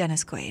dating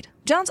Dennis Quaid.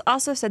 Johns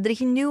also said that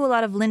he knew a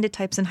lot of Linda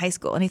types in high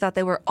school, and he thought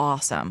they were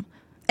awesome.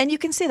 And you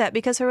can see that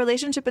because her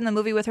relationship in the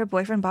movie with her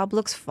boyfriend Bob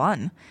looks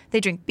fun. They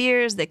drink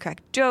beers, they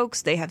crack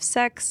jokes, they have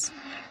sex.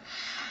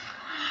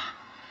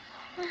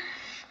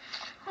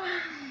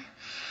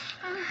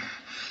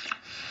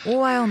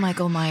 While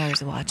Michael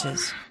Myers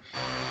watches.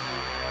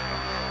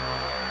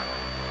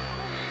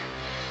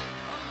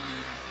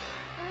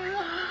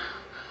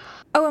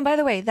 Oh, and by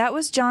the way, that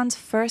was John's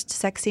first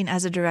sex scene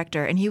as a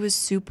director, and he was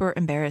super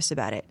embarrassed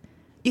about it.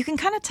 You can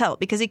kind of tell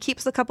because he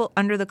keeps the couple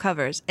under the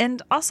covers.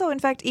 And also, in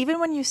fact, even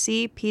when you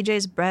see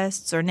PJ's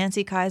breasts or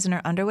Nancy Kai's in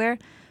her underwear,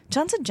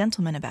 John's a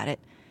gentleman about it.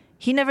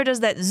 He never does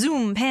that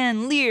zoom,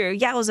 pan, leer,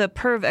 yowza,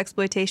 perv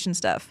exploitation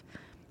stuff.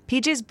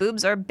 PJ's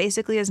boobs are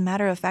basically as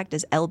matter-of-fact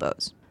as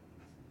elbows.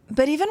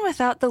 But even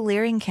without the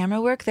leering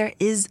camera work, there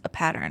is a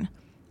pattern.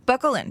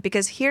 Buckle in,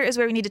 because here is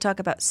where we need to talk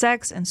about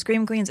sex and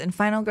scream queens and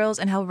final girls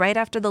and how right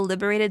after the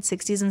liberated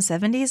 60s and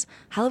 70s,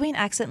 Halloween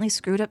accidentally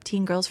screwed up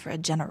teen girls for a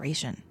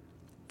generation.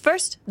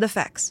 First, the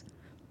facts.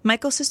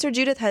 Michael's sister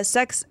Judith has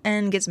sex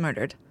and gets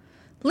murdered.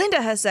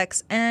 Linda has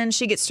sex and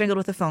she gets strangled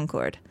with a phone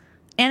cord.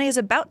 Annie is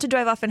about to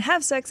drive off and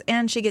have sex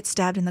and she gets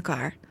stabbed in the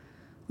car.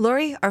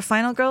 Laurie, our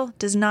final girl,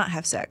 does not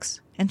have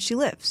sex, and she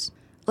lives.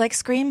 Like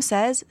Scream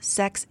says,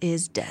 sex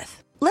is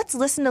death. Let's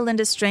listen to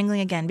Linda's strangling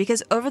again,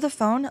 because over the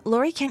phone,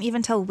 Laurie can't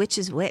even tell which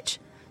is which.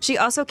 She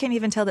also can't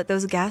even tell that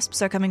those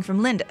gasps are coming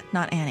from Linda,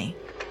 not Annie.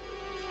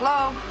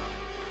 Hello?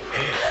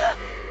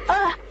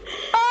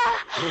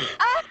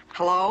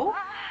 Hello?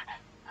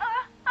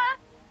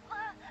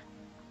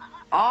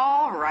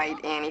 All right,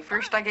 Annie.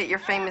 First I get your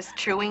famous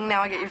chewing,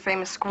 now I get your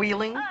famous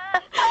squealing.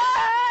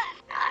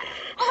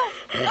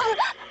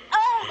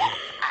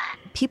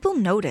 People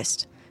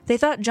noticed. They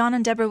thought John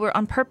and Deborah were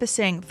on purpose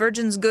saying,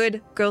 virgins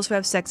good, girls who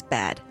have sex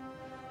bad.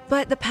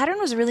 But the pattern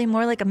was really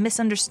more like a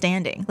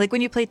misunderstanding. Like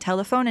when you play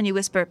telephone and you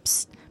whisper,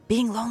 psst,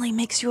 being lonely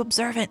makes you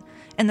observant.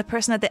 And the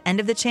person at the end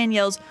of the chain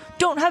yells,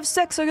 don't have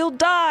sex or you'll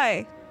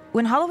die.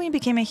 When Halloween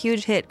became a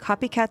huge hit,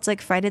 copycats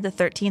like Friday the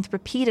 13th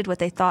repeated what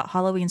they thought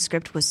Halloween's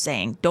script was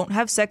saying, don't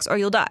have sex or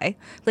you'll die,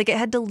 like it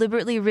had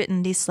deliberately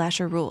written these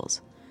slasher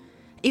rules.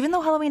 Even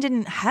though Halloween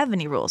didn't have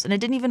any rules, and it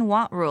didn't even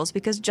want rules,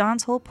 because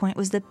John's whole point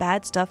was that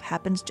bad stuff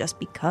happens just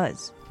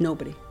because.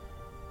 Nobody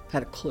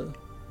had a clue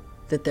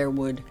that there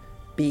would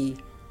be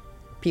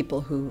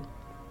people who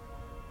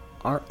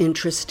are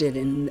interested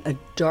in a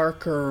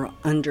darker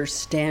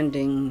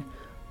understanding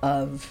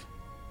of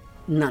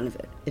none of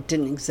it. It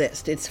didn't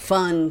exist. It's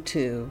fun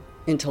to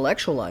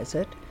intellectualize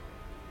it,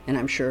 and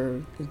I'm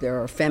sure there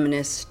are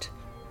feminist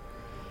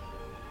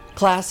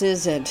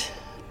classes at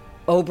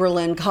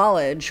Oberlin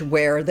College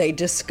where they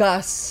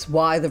discuss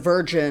why the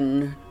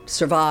virgin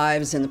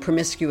survives and the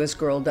promiscuous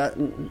girl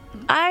doesn't.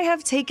 I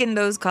have taken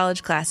those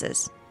college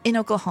classes. In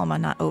Oklahoma,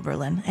 not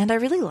Oberlin, and I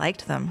really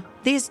liked them.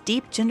 These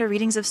deep gender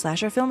readings of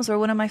slasher films were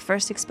one of my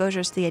first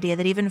exposures to the idea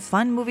that even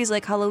fun movies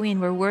like Halloween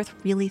were worth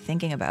really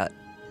thinking about.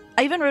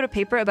 I even wrote a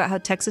paper about how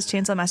Texas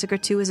Chainsaw Massacre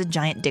 2 is a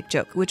giant dick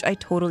joke, which I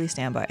totally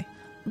stand by.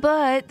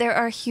 But there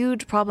are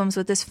huge problems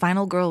with this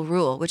final girl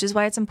rule, which is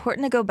why it's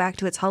important to go back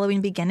to its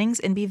Halloween beginnings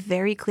and be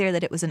very clear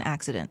that it was an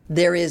accident.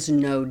 There is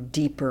no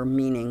deeper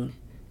meaning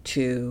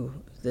to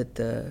that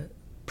the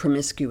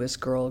promiscuous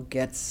girl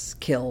gets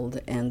killed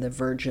and the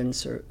virgin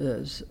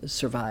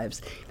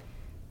survives.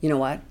 You know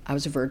what? I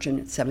was a virgin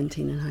at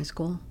 17 in high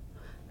school.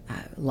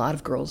 A lot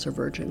of girls are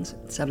virgins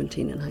at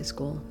 17 in high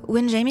school.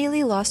 When Jamie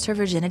Lee lost her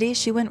virginity,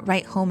 she went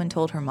right home and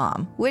told her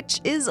mom, which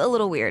is a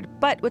little weird.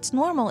 But what's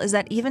normal is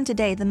that even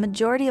today, the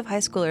majority of high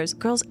schoolers,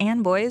 girls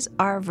and boys,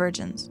 are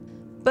virgins.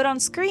 But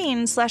on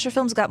screen, slasher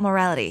films got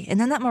morality, and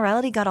then that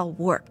morality got all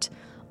warped.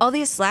 All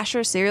these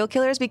slasher serial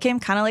killers became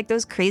kind of like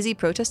those crazy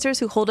protesters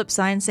who hold up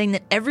signs saying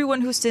that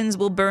everyone who sins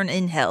will burn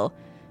in hell.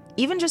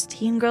 Even just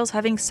teen girls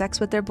having sex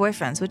with their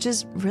boyfriends, which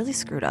is really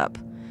screwed up.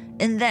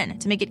 And then,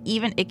 to make it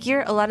even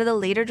ickier, a lot of the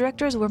later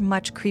directors were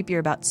much creepier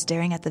about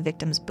staring at the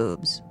victim's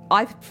boobs.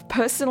 I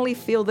personally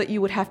feel that you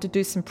would have to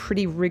do some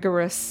pretty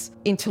rigorous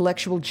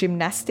intellectual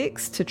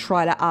gymnastics to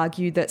try to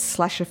argue that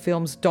slasher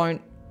films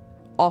don't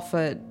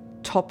offer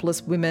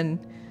topless women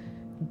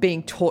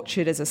being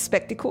tortured as a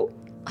spectacle.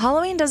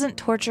 Halloween doesn't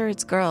torture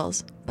its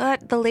girls,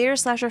 but the later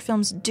slasher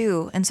films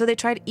do, and so they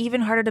tried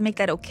even harder to make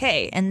that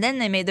okay, and then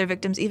they made their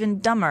victims even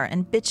dumber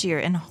and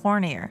bitchier and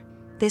hornier.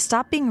 They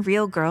stopped being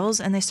real girls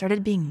and they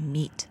started being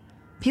meat.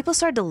 People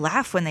started to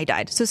laugh when they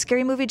died, so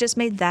Scary Movie just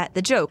made that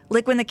the joke.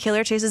 Like when the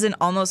killer chases an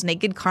almost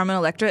naked Carmen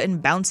Electra in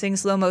bouncing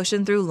slow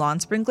motion through lawn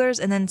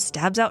sprinklers and then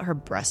stabs out her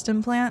breast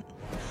implant.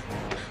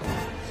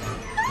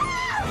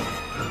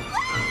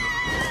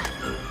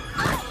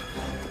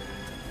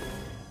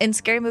 In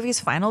Scary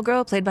Movie's final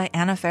girl, played by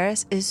Anna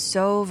Faris, is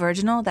so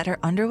virginal that her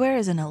underwear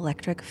is an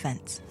electric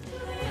fence.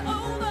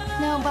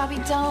 No, Bobby,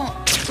 don't.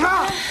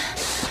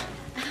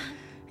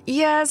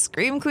 Yeah,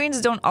 Scream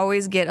Queens don't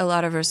always get a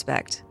lot of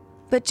respect.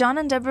 But John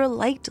and Deborah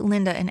liked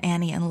Linda and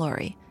Annie and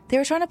Laurie. They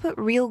were trying to put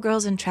real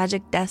girls and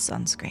tragic deaths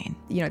on screen.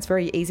 You know, it's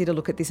very easy to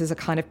look at this as a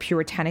kind of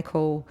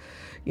puritanical,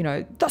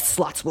 the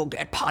sluts will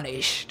get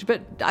punished.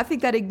 But I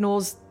think that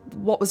ignores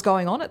what was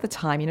going on at the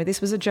time.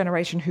 This was a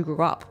generation who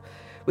grew up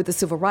with the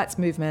civil rights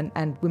movement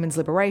and women's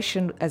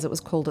liberation, as it was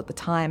called at the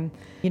time.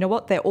 You know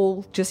what? They're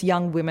all just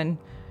young women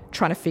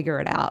trying to figure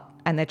it out,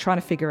 and they're trying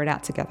to figure it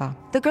out together.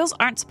 The girls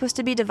aren't supposed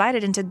to be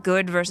divided into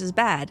good versus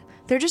bad.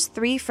 They're just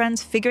three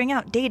friends figuring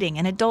out dating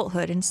and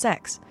adulthood and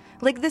sex.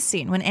 Like this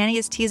scene when Annie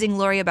is teasing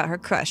Laurie about her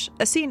crush,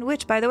 a scene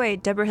which, by the way,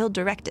 Deborah Hill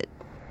directed.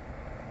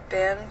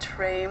 Ben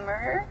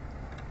Tramer?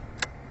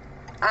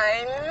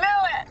 I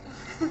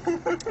knew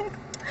it!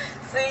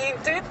 So you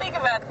do think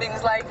about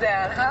things like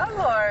that, huh,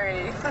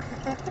 Laurie?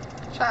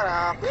 Shut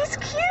up. He's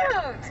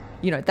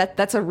cute!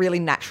 That's a really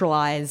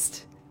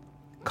naturalized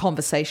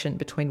conversation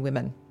between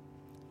women.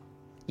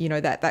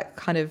 That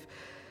kind of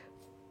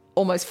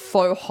almost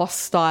faux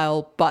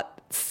hostile but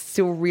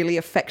still really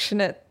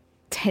affectionate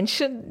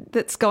tension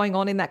that's going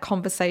on in that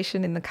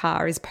conversation in the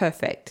car is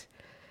perfect.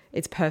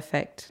 It's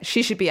perfect.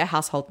 She should be a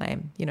household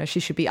name. She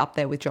should be up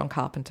there with John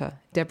Carpenter.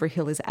 Deborah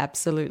Hill is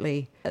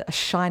absolutely a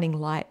shining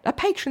light, a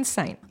patron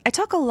saint. I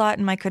talk a lot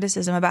in my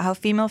criticism about how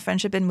female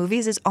friendship in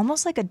movies is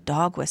almost like a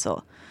dog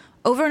whistle.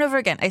 Over and over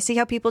again, I see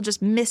how people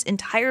just miss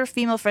entire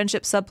female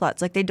friendship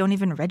subplots like they don't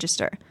even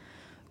register.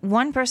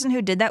 One person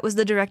who did that was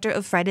the director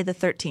of Friday the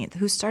 13th,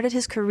 who started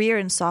his career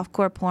in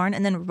softcore porn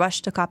and then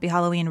rushed to copy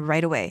Halloween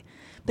right away.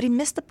 But he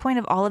missed the point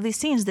of all of these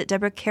scenes that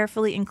Deborah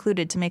carefully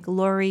included to make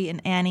Laurie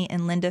and Annie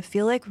and Linda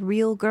feel like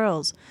real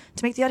girls,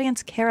 to make the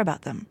audience care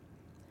about them.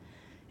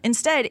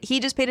 Instead, he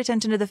just paid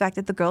attention to the fact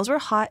that the girls were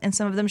hot and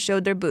some of them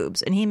showed their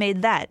boobs, and he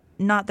made that,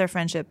 not their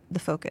friendship, the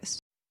focus.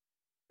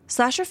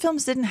 Slasher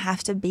films didn't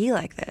have to be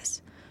like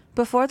this.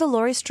 Before the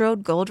Laurie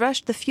Strode gold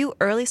rush, the few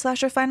early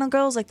slasher final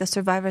girls, like the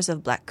survivors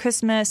of Black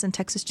Christmas and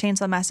Texas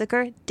Chainsaw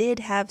Massacre, did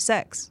have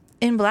sex.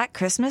 In Black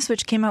Christmas,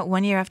 which came out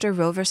 1 year after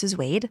Roe vs.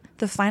 Wade,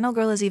 the final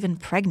girl is even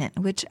pregnant,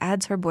 which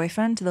adds her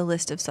boyfriend to the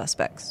list of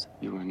suspects.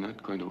 You are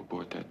not going to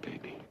abort that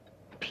baby.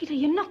 Peter,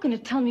 you're not going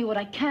to tell me what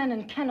I can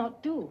and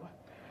cannot do.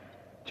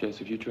 Jess,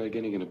 if you try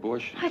getting an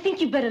abortion... I think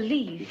you better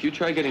leave. If you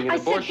try getting an I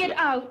abortion... said get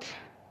out.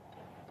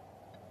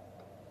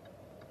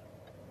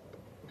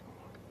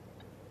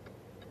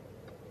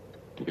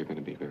 You're going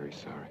to be very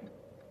sorry.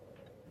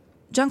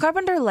 John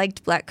Carpenter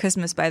liked Black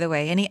Christmas, by the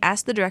way, and he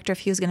asked the director if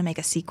he was going to make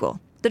a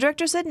sequel. The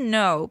director said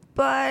no,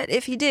 but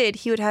if he did,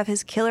 he would have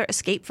his killer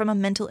escape from a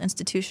mental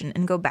institution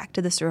and go back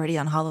to the sorority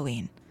on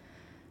Halloween.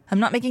 I'm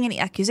not making any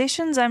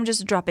accusations, I'm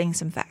just dropping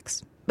some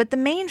facts. But the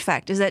main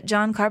fact is that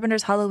John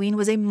Carpenter's Halloween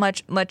was a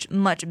much, much,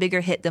 much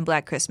bigger hit than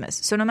Black Christmas,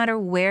 so no matter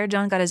where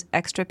John got his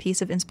extra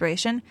piece of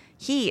inspiration,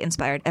 he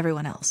inspired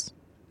everyone else.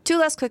 Two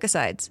last quick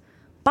asides.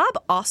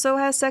 Bob also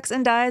has sex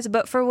and dies,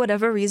 but for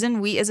whatever reason,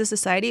 we as a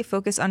society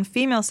focus on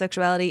female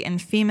sexuality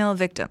and female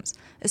victims,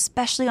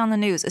 especially on the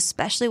news,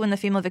 especially when the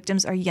female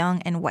victims are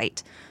young and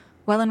white.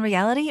 While in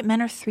reality,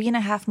 men are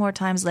 3.5 more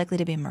times likely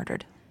to be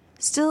murdered.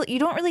 Still, you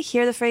don't really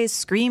hear the phrase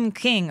Scream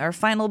King or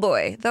Final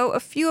Boy, though a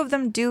few of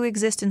them do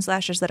exist in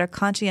slashers that are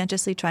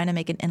conscientiously trying to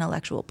make an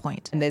intellectual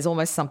point. And there's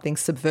almost something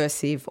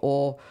subversive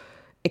or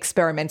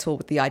experimental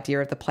with the idea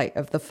of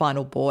the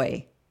final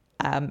boy.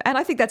 And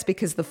I think that's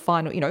because the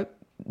final,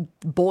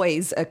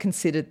 boys are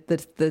considered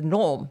the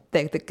norm.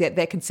 They're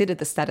considered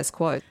the status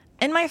quo.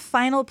 And my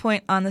final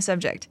point on the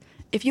subject.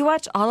 If you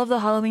watch all of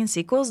the Halloween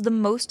sequels, the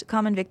most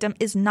common victim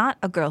is not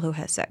a girl who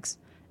has sex.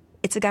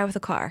 It's a guy with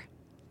a car.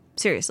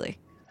 Seriously.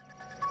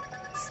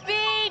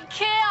 Speed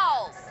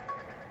kills!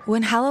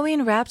 When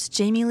Halloween wrapped,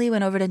 Jamie Lee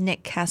went over to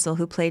Nick Castle,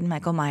 who played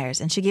Michael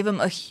Myers, and she gave him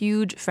a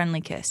huge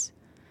friendly kiss.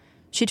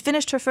 She'd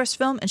finished her first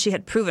film, and she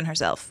had proven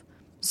herself.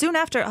 Soon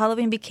after,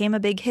 Halloween became a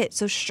big hit,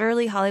 so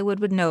surely Hollywood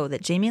would know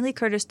that Jamie Lee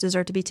Curtis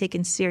deserved to be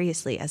taken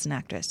seriously as an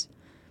actress.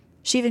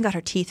 She even got her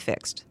teeth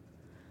fixed.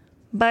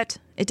 But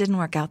it didn't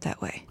work out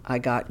that way. I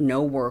got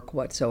no work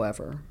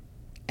whatsoever.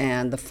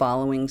 And the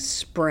following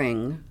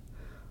spring,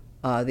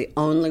 the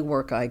only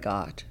work I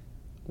got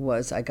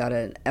was I got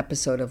an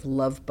episode of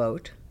Love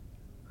Boat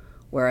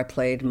where I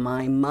played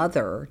my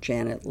mother,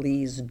 Janet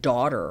Leigh's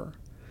daughter,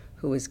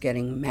 who was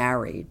getting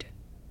married.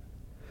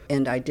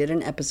 And I did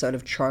an episode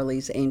of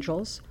Charlie's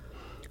Angels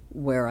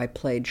where I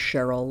played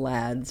Cheryl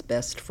Ladd's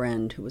best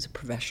friend who was a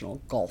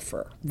professional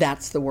golfer.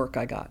 That's the work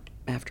I got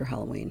after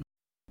Halloween.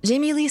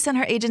 Jamie Lee sent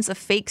her agents a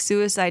fake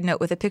suicide note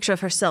with a picture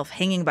of herself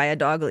hanging by a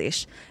dog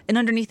leash, and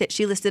underneath it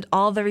she listed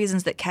all the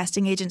reasons that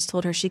casting agents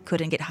told her she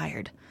couldn't get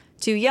hired.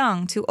 Too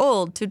young, too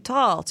old, too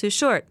tall, too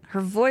short. Her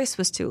voice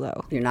was too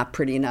low. You're not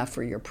pretty enough,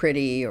 or you're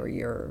pretty, or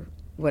you're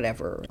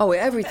whatever. Oh,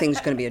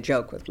 everything's going to be a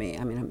joke with me.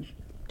 I mean,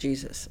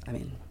 Jesus. I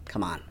mean,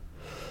 come on.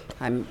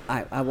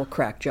 I will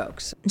crack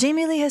jokes.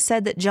 Jamie Lee has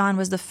said that John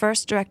was the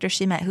first director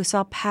she met who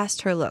saw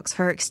past her looks,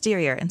 her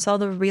exterior, and saw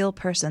the real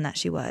person that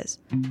she was.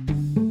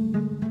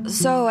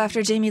 So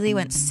after Jamie Lee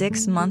went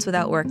 6 months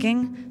without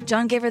working,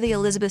 John gave her the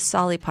Elizabeth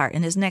Solly part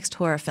in his next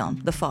horror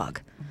film, The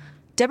Fog.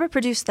 Deborah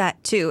produced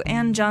that too,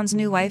 and John's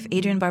new wife,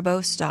 Adrienne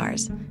Barbeau,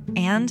 stars.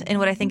 And in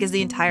what I think is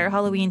the entire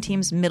Halloween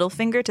team's middle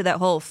finger to that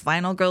whole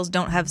final girls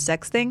don't have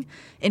sex thing,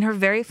 in her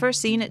very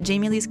first scene,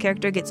 Jamie Lee's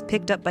character gets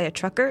picked up by a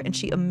trucker and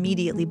she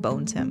immediately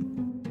bones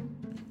him.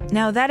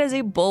 Now that is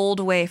a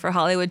bold way for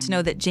Hollywood to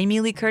know that Jamie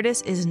Lee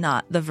Curtis is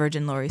not the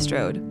virgin Laurie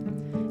Strode.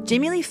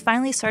 Jamie Lee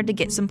finally started to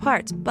get some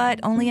parts, but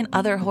only in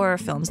other horror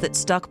films that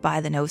stuck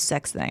by the no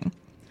sex thing.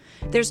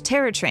 There's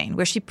Terror Train,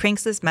 where she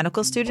pranks this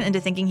medical student into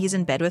thinking he's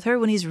in bed with her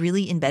when he's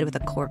really in bed with a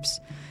corpse.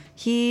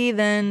 He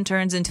then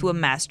turns into a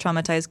mass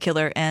traumatized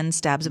killer and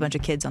stabs a bunch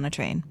of kids on a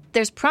train.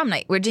 There's Prom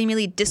Night, where Jamie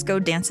Lee disco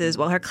dances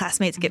while her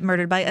classmates get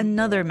murdered by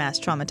another mass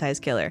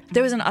traumatized killer.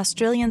 There was an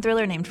Australian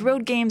thriller named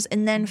Road Games,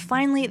 and then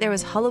finally there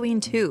was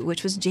Halloween 2,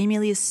 which was Jamie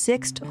Lee's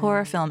 6th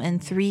horror film in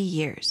 3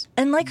 years.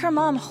 And like her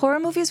mom, horror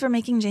movies were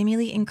making Jamie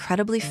Lee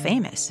incredibly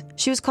famous.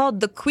 She was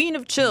called the Queen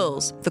of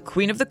Chills, the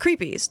Queen of the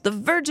Creepies, the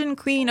Virgin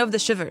Queen of the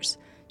Shivers.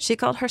 She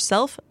called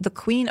herself the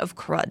Queen of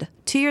Crud.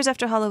 2 years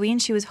after Halloween,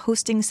 she was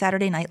hosting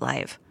Saturday Night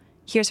Live.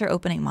 Here's her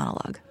opening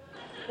monologue.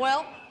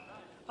 Well,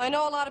 I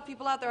know a lot of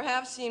people out there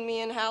have seen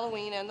me in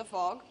Halloween and The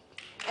Fog,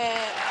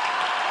 and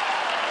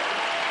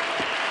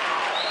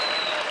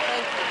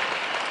thank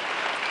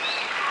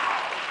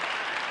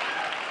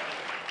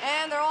you.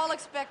 And they're all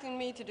expecting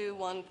me to do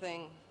one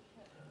thing.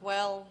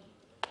 Well,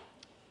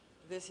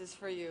 this is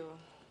for you.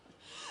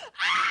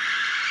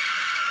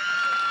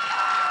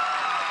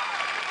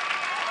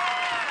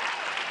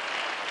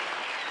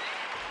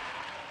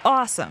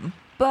 Awesome.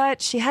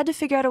 But she had to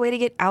figure out a way to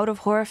get out of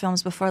horror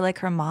films before, like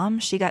her mom,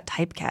 she got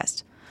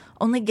typecast.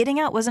 Only getting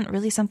out wasn't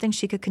really something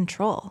she could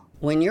control.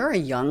 When you're a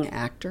young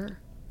actor,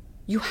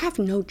 you have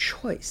no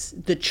choice.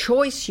 The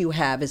choice you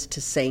have is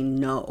to say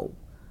no.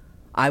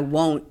 I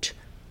won't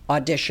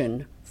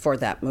audition for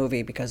that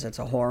movie because it's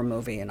a horror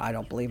movie and I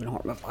don't believe in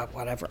horror movies,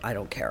 whatever, I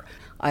don't care.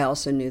 I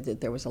also knew that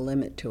there was a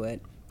limit to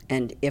it.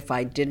 And if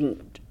I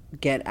didn't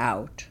get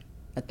out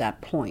at that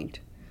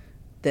point,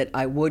 that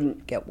I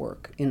wouldn't get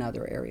work in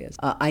other areas.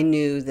 I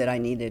knew that I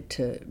needed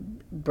to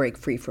break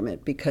free from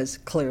it because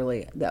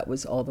clearly that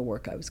was all the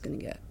work I was going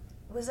to get.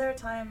 Was there a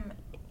time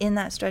in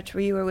that stretch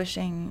where you were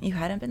wishing you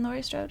hadn't been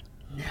Laurie Strode?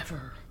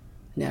 Never.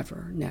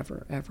 Never,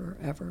 never, ever,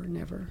 ever,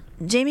 never.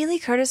 Jamie Lee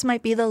Curtis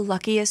might be the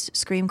luckiest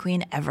scream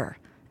queen ever.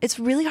 It's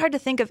really hard to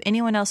think of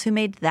anyone else who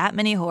made that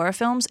many horror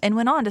films and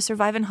went on to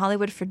survive in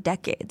Hollywood for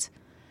decades.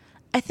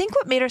 I think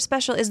what made her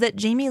special is that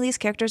Jamie Lee's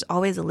characters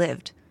always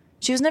lived.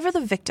 She was never the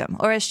victim,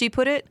 or as she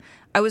put it,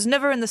 I was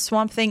never in the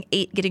Swamp Thing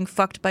 8 getting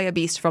fucked by a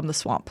beast from the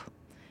swamp.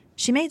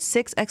 She made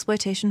 6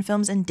 exploitation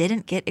films and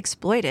didn't get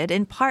exploited,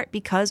 in part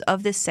because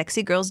of this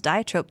sexy girls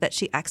die trope that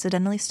she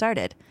accidentally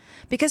started.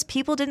 Because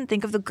people didn't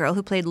think of the girl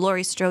who played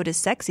Laurie Strode as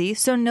sexy,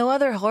 so no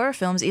other horror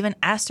films even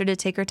asked her to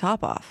take her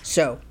top off.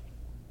 So,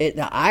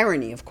 the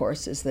irony, of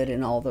course, is that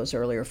in all those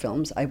earlier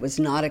films, I was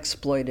not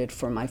exploited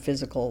for my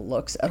physical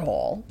looks at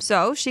all.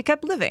 So she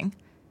kept living.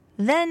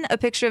 Then a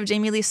picture of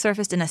Jamie Lee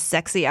surfaced in a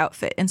sexy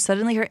outfit, and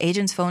suddenly her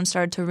agent's phone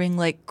started to ring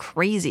like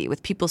crazy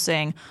with people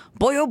saying,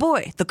 boy oh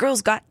boy, the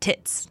girl's got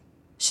tits.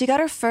 She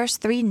got her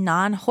first 3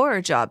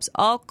 non-horror jobs,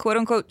 all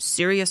quote-unquote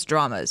serious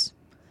dramas.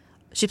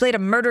 She played a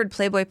murdered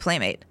Playboy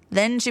playmate.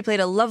 Then she played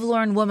a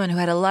lovelorn woman who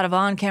had a lot of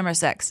on-camera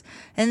sex.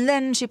 And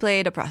then she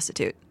played a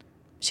prostitute.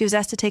 She was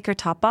asked to take her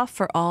top off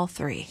for all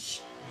 3.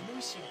 When do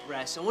we see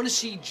breasts? I want to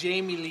see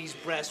Jamie Lee's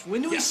breasts.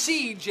 When do we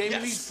see Jamie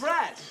Lee's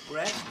breasts?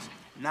 Breasts?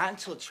 Not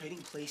until Trading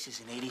Places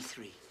in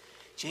 '83.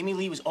 Jamie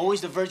Lee was always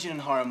the virgin in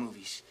horror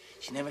movies.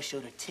 She never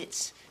showed her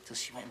tits till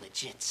she went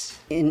legit.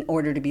 In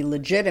order to be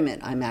legitimate,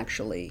 I'm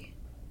actually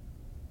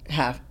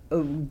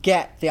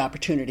get the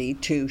opportunity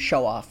to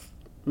show off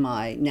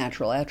my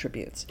natural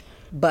attributes.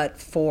 But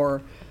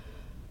for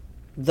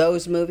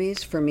those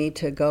movies, for me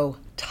to go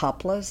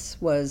topless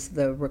was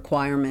the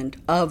requirement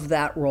of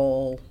that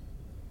role,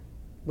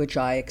 which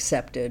I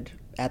accepted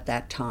at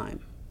that time.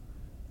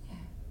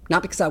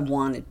 Not because I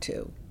wanted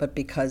to, but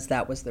because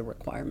that was the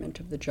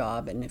requirement of the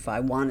job. And if I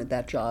wanted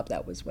that job,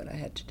 that was what I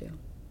had to do.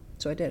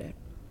 So I did it.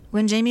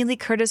 When Jamie Lee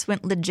Curtis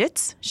went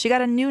legit, she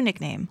got a new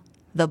nickname,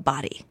 The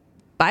Body.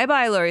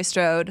 Bye-bye, Laurie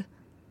Strode.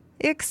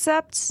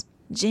 Except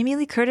Jamie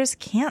Lee Curtis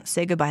can't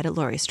say goodbye to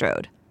Laurie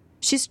Strode.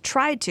 She's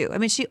tried to. I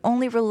mean, she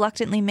only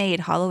reluctantly made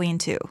Halloween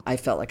 2. I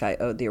felt like I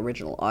owed the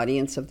original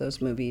audience of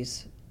those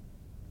movies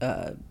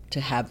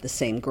to have the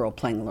same girl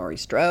playing Laurie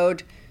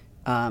Strode.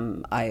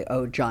 I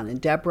owed John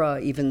and Deborah,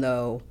 even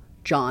though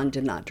John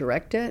did not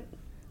direct it.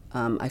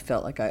 I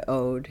felt like I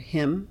owed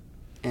him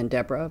and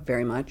Deborah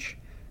very much,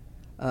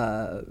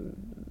 to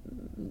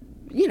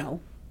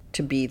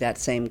be that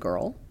same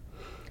girl.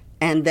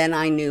 And then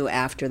I knew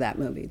after that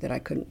movie that I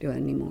couldn't do it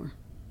anymore.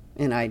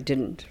 And I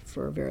didn't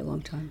for a very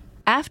long time.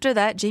 After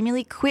that, Jamie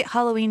Lee quit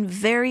Halloween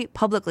very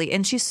publicly,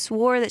 and she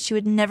swore that she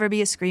would never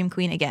be a Scream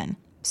Queen again.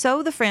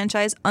 So the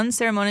franchise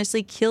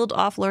unceremoniously killed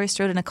off Laurie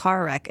Strode in a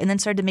car wreck and then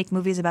started to make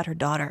movies about her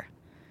daughter.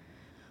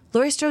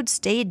 Laurie Strode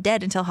stayed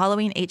dead until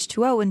Halloween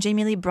H2O when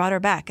Jamie Lee brought her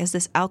back as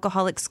this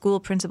alcoholic school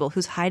principal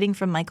who's hiding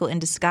from Michael in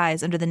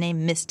disguise under the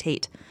name Miss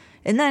Tate.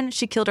 And then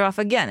she killed her off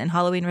again in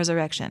Halloween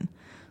Resurrection.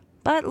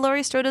 But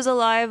Laurie Strode is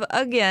alive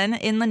again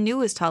in the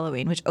newest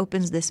Halloween, which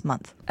opens this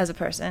month. As a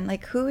person,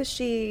 who is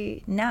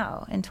she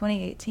now in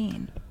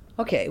 2018?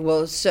 Okay,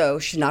 well, so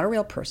she's not a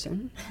real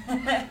person.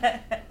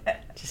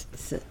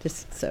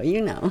 just so you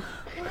know.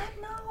 What?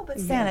 No, but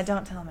Santa,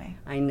 don't tell me.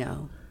 I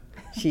know.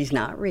 She's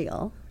not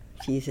real.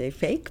 She's a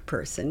fake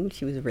person.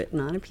 She was written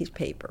on a piece of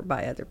paper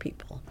by other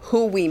people.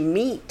 Who we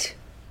meet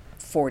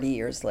 40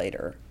 years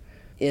later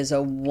is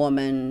a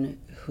woman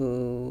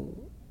who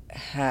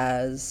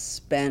has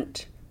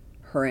spent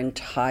her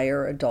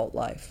entire adult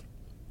life,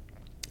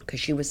 because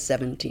she was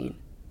 17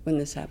 when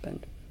this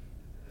happened.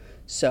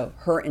 So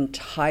her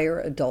entire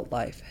adult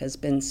life has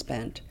been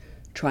spent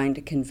trying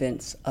to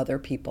convince other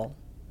people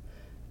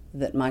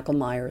that Michael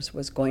Myers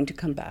was going to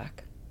come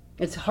back.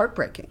 It's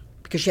heartbreaking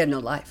because she had no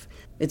life.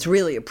 It's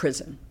really a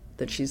prison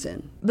that she's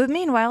in. But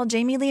meanwhile,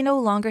 Jamie Lee no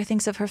longer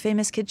thinks of her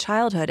famous kid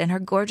childhood and her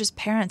gorgeous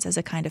parents as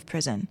a kind of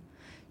prison.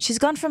 She's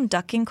gone from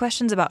ducking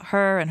questions about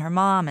her and her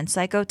mom and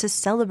Psycho to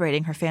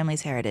celebrating her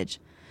family's heritage.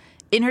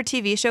 In her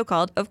TV show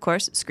called, of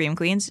course, Scream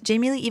Queens,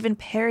 Jamie Lee even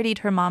parodied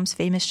her mom's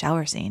famous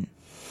shower scene.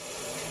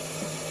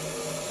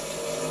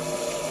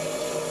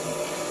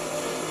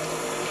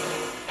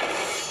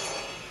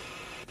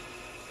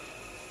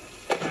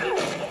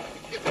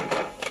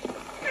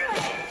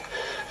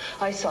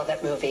 I saw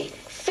that movie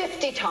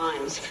 50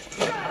 times.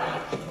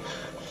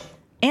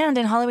 And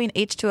in Halloween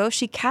H2O,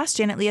 she cast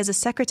Janet Leigh as a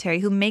secretary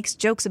who makes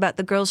jokes about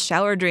the girl's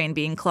shower drain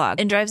being clogged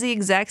and drives the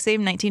exact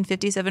same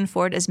 1957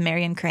 Ford as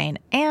Marion Crane,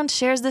 and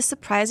shares this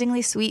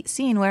surprisingly sweet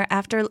scene where,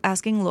 after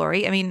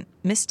asking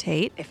Miss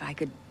Tate, if I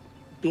could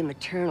be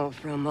maternal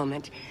for a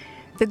moment,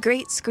 the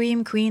great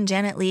Scream Queen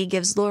Janet Leigh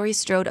gives Laurie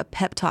Strode a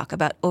pep talk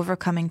about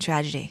overcoming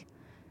tragedy.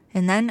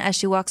 And then, as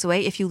she walks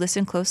away, if you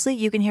listen closely,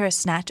 you can hear a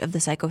snatch of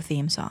the Psycho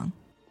theme song.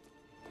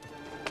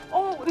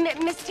 Oh,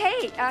 Miss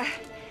Tate,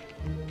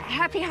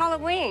 Happy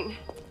Halloween.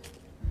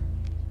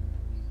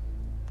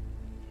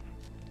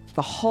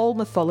 The whole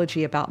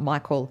mythology about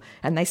Michael,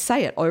 and they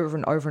say it over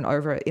and over and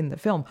over in the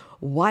film,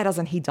 why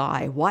doesn't he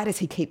die? Why does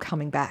he keep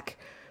coming back?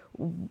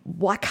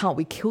 Why can't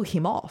we kill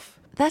him off?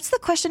 That's the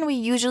question we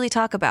usually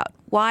talk about.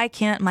 Why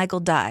can't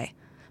Michael die?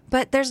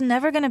 But there's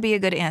never going to be a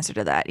good answer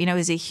to that.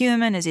 Is he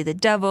human? Is he the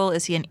devil?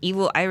 Is he an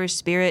evil Irish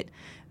spirit?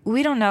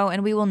 We don't know,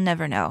 and we will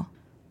never know.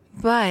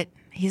 But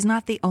he's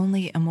not the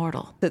only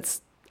immortal.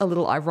 It's a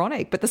little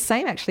ironic, but the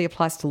same actually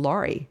applies to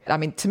Laurie. I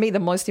mean, to me, the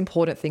most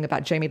important thing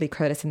about Jamie Lee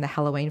Curtis in the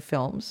Halloween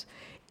films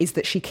is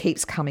that she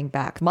keeps coming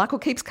back. Michael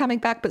keeps coming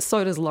back, but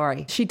so does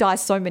Laurie. She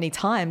dies so many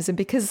times, and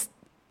because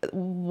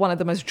one of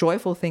the most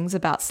joyful things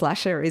about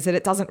slasher is that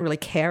it doesn't really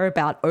care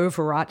about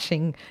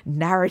overarching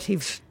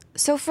narratives.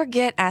 So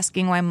forget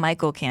asking why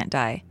Michael can't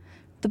die.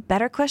 The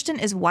better question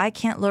is, why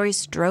can't Laurie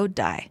Strode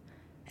die?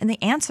 And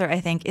the answer,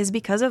 I think, is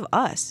because of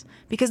us.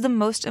 Because the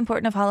most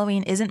important of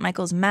Halloween isn't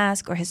Michael's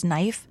mask or his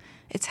knife.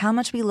 It's how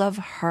much we love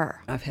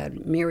her. I've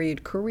had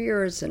myriad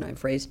careers, and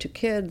I've raised 2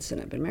 kids,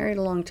 and I've been married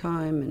a long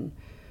time,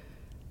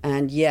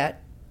 and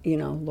yet,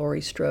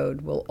 Laurie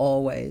Strode will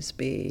always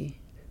be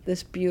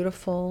this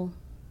beautiful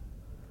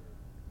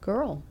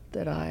girl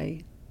that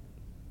I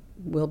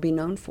will be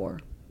known for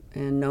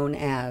and known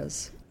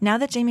as. Now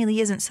that Jamie Lee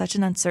isn't such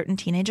an uncertain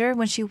teenager,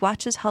 when she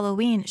watches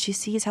Halloween, she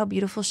sees how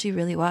beautiful she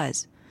really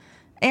was.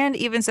 And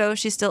even so,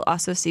 she still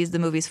also sees the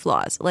movie's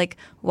flaws. Like,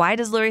 why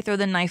does Laurie throw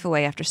the knife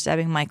away after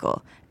stabbing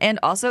Michael? And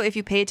also, if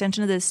you pay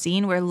attention to the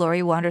scene where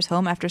Laurie wanders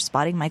home after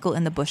spotting Michael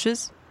in the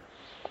bushes,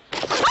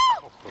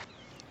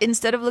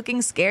 instead of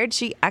looking scared,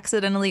 she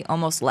accidentally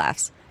almost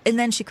laughs. And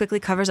then she quickly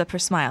covers up her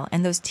smile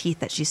and those teeth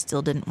that she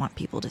still didn't want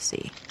people to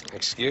see.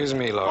 Excuse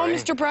me, Oh, Laurie.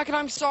 Mr. Brackett,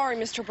 I'm sorry,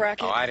 Mr.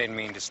 Brackett. Oh, I didn't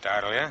mean to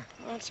startle you.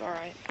 That's all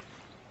right.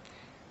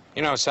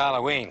 It's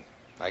Halloween.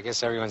 I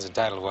guess everyone's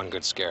entitled to one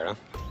good scare, huh?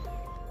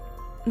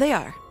 They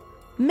are.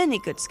 Many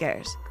good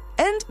scares.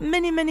 And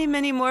many, many,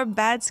 many more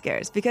bad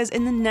scares. Because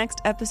in the next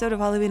episode of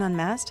Halloween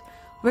Unmasked,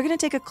 We're going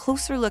to take a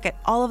closer look at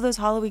all of those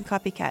Halloween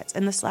copycats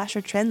and the slasher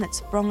trend that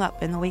sprung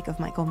up in the wake of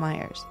Michael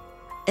Myers.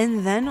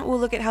 And then we'll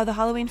look at how the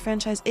Halloween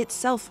franchise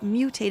itself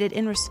mutated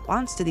in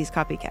response to these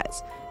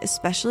copycats,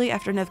 especially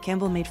after Neve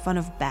Campbell made fun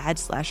of bad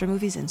slasher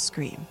movies in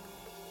Scream.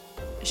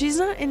 She's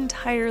not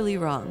entirely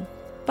wrong,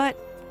 but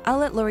I'll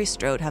let Laurie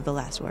Strode have the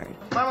last word.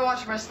 Why don't we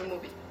watch the rest of the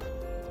movie?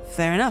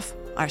 Fair enough.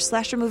 Our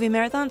slasher movie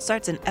marathon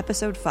starts in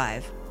episode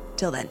 5.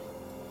 Till then.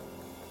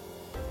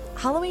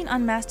 Halloween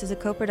Unmasked is a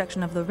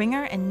co-production of The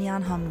Ringer and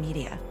Neon Hum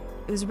Media.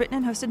 It was written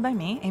and hosted by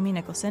me, Amy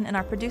Nicholson, and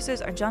our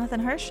producers are Jonathan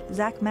Hirsch,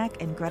 Zach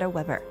Mack, and Greta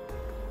Weber.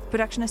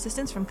 Production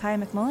assistance from Kaya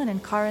McMullen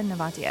and Karin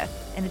Navatia,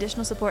 and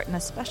additional support and a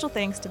special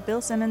thanks to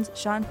Bill Simmons,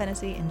 Sean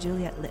Fennessy, and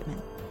Juliet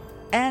Littman.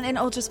 And an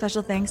ultra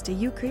special thanks to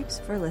you creeps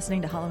for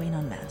listening to Halloween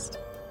Unmasked.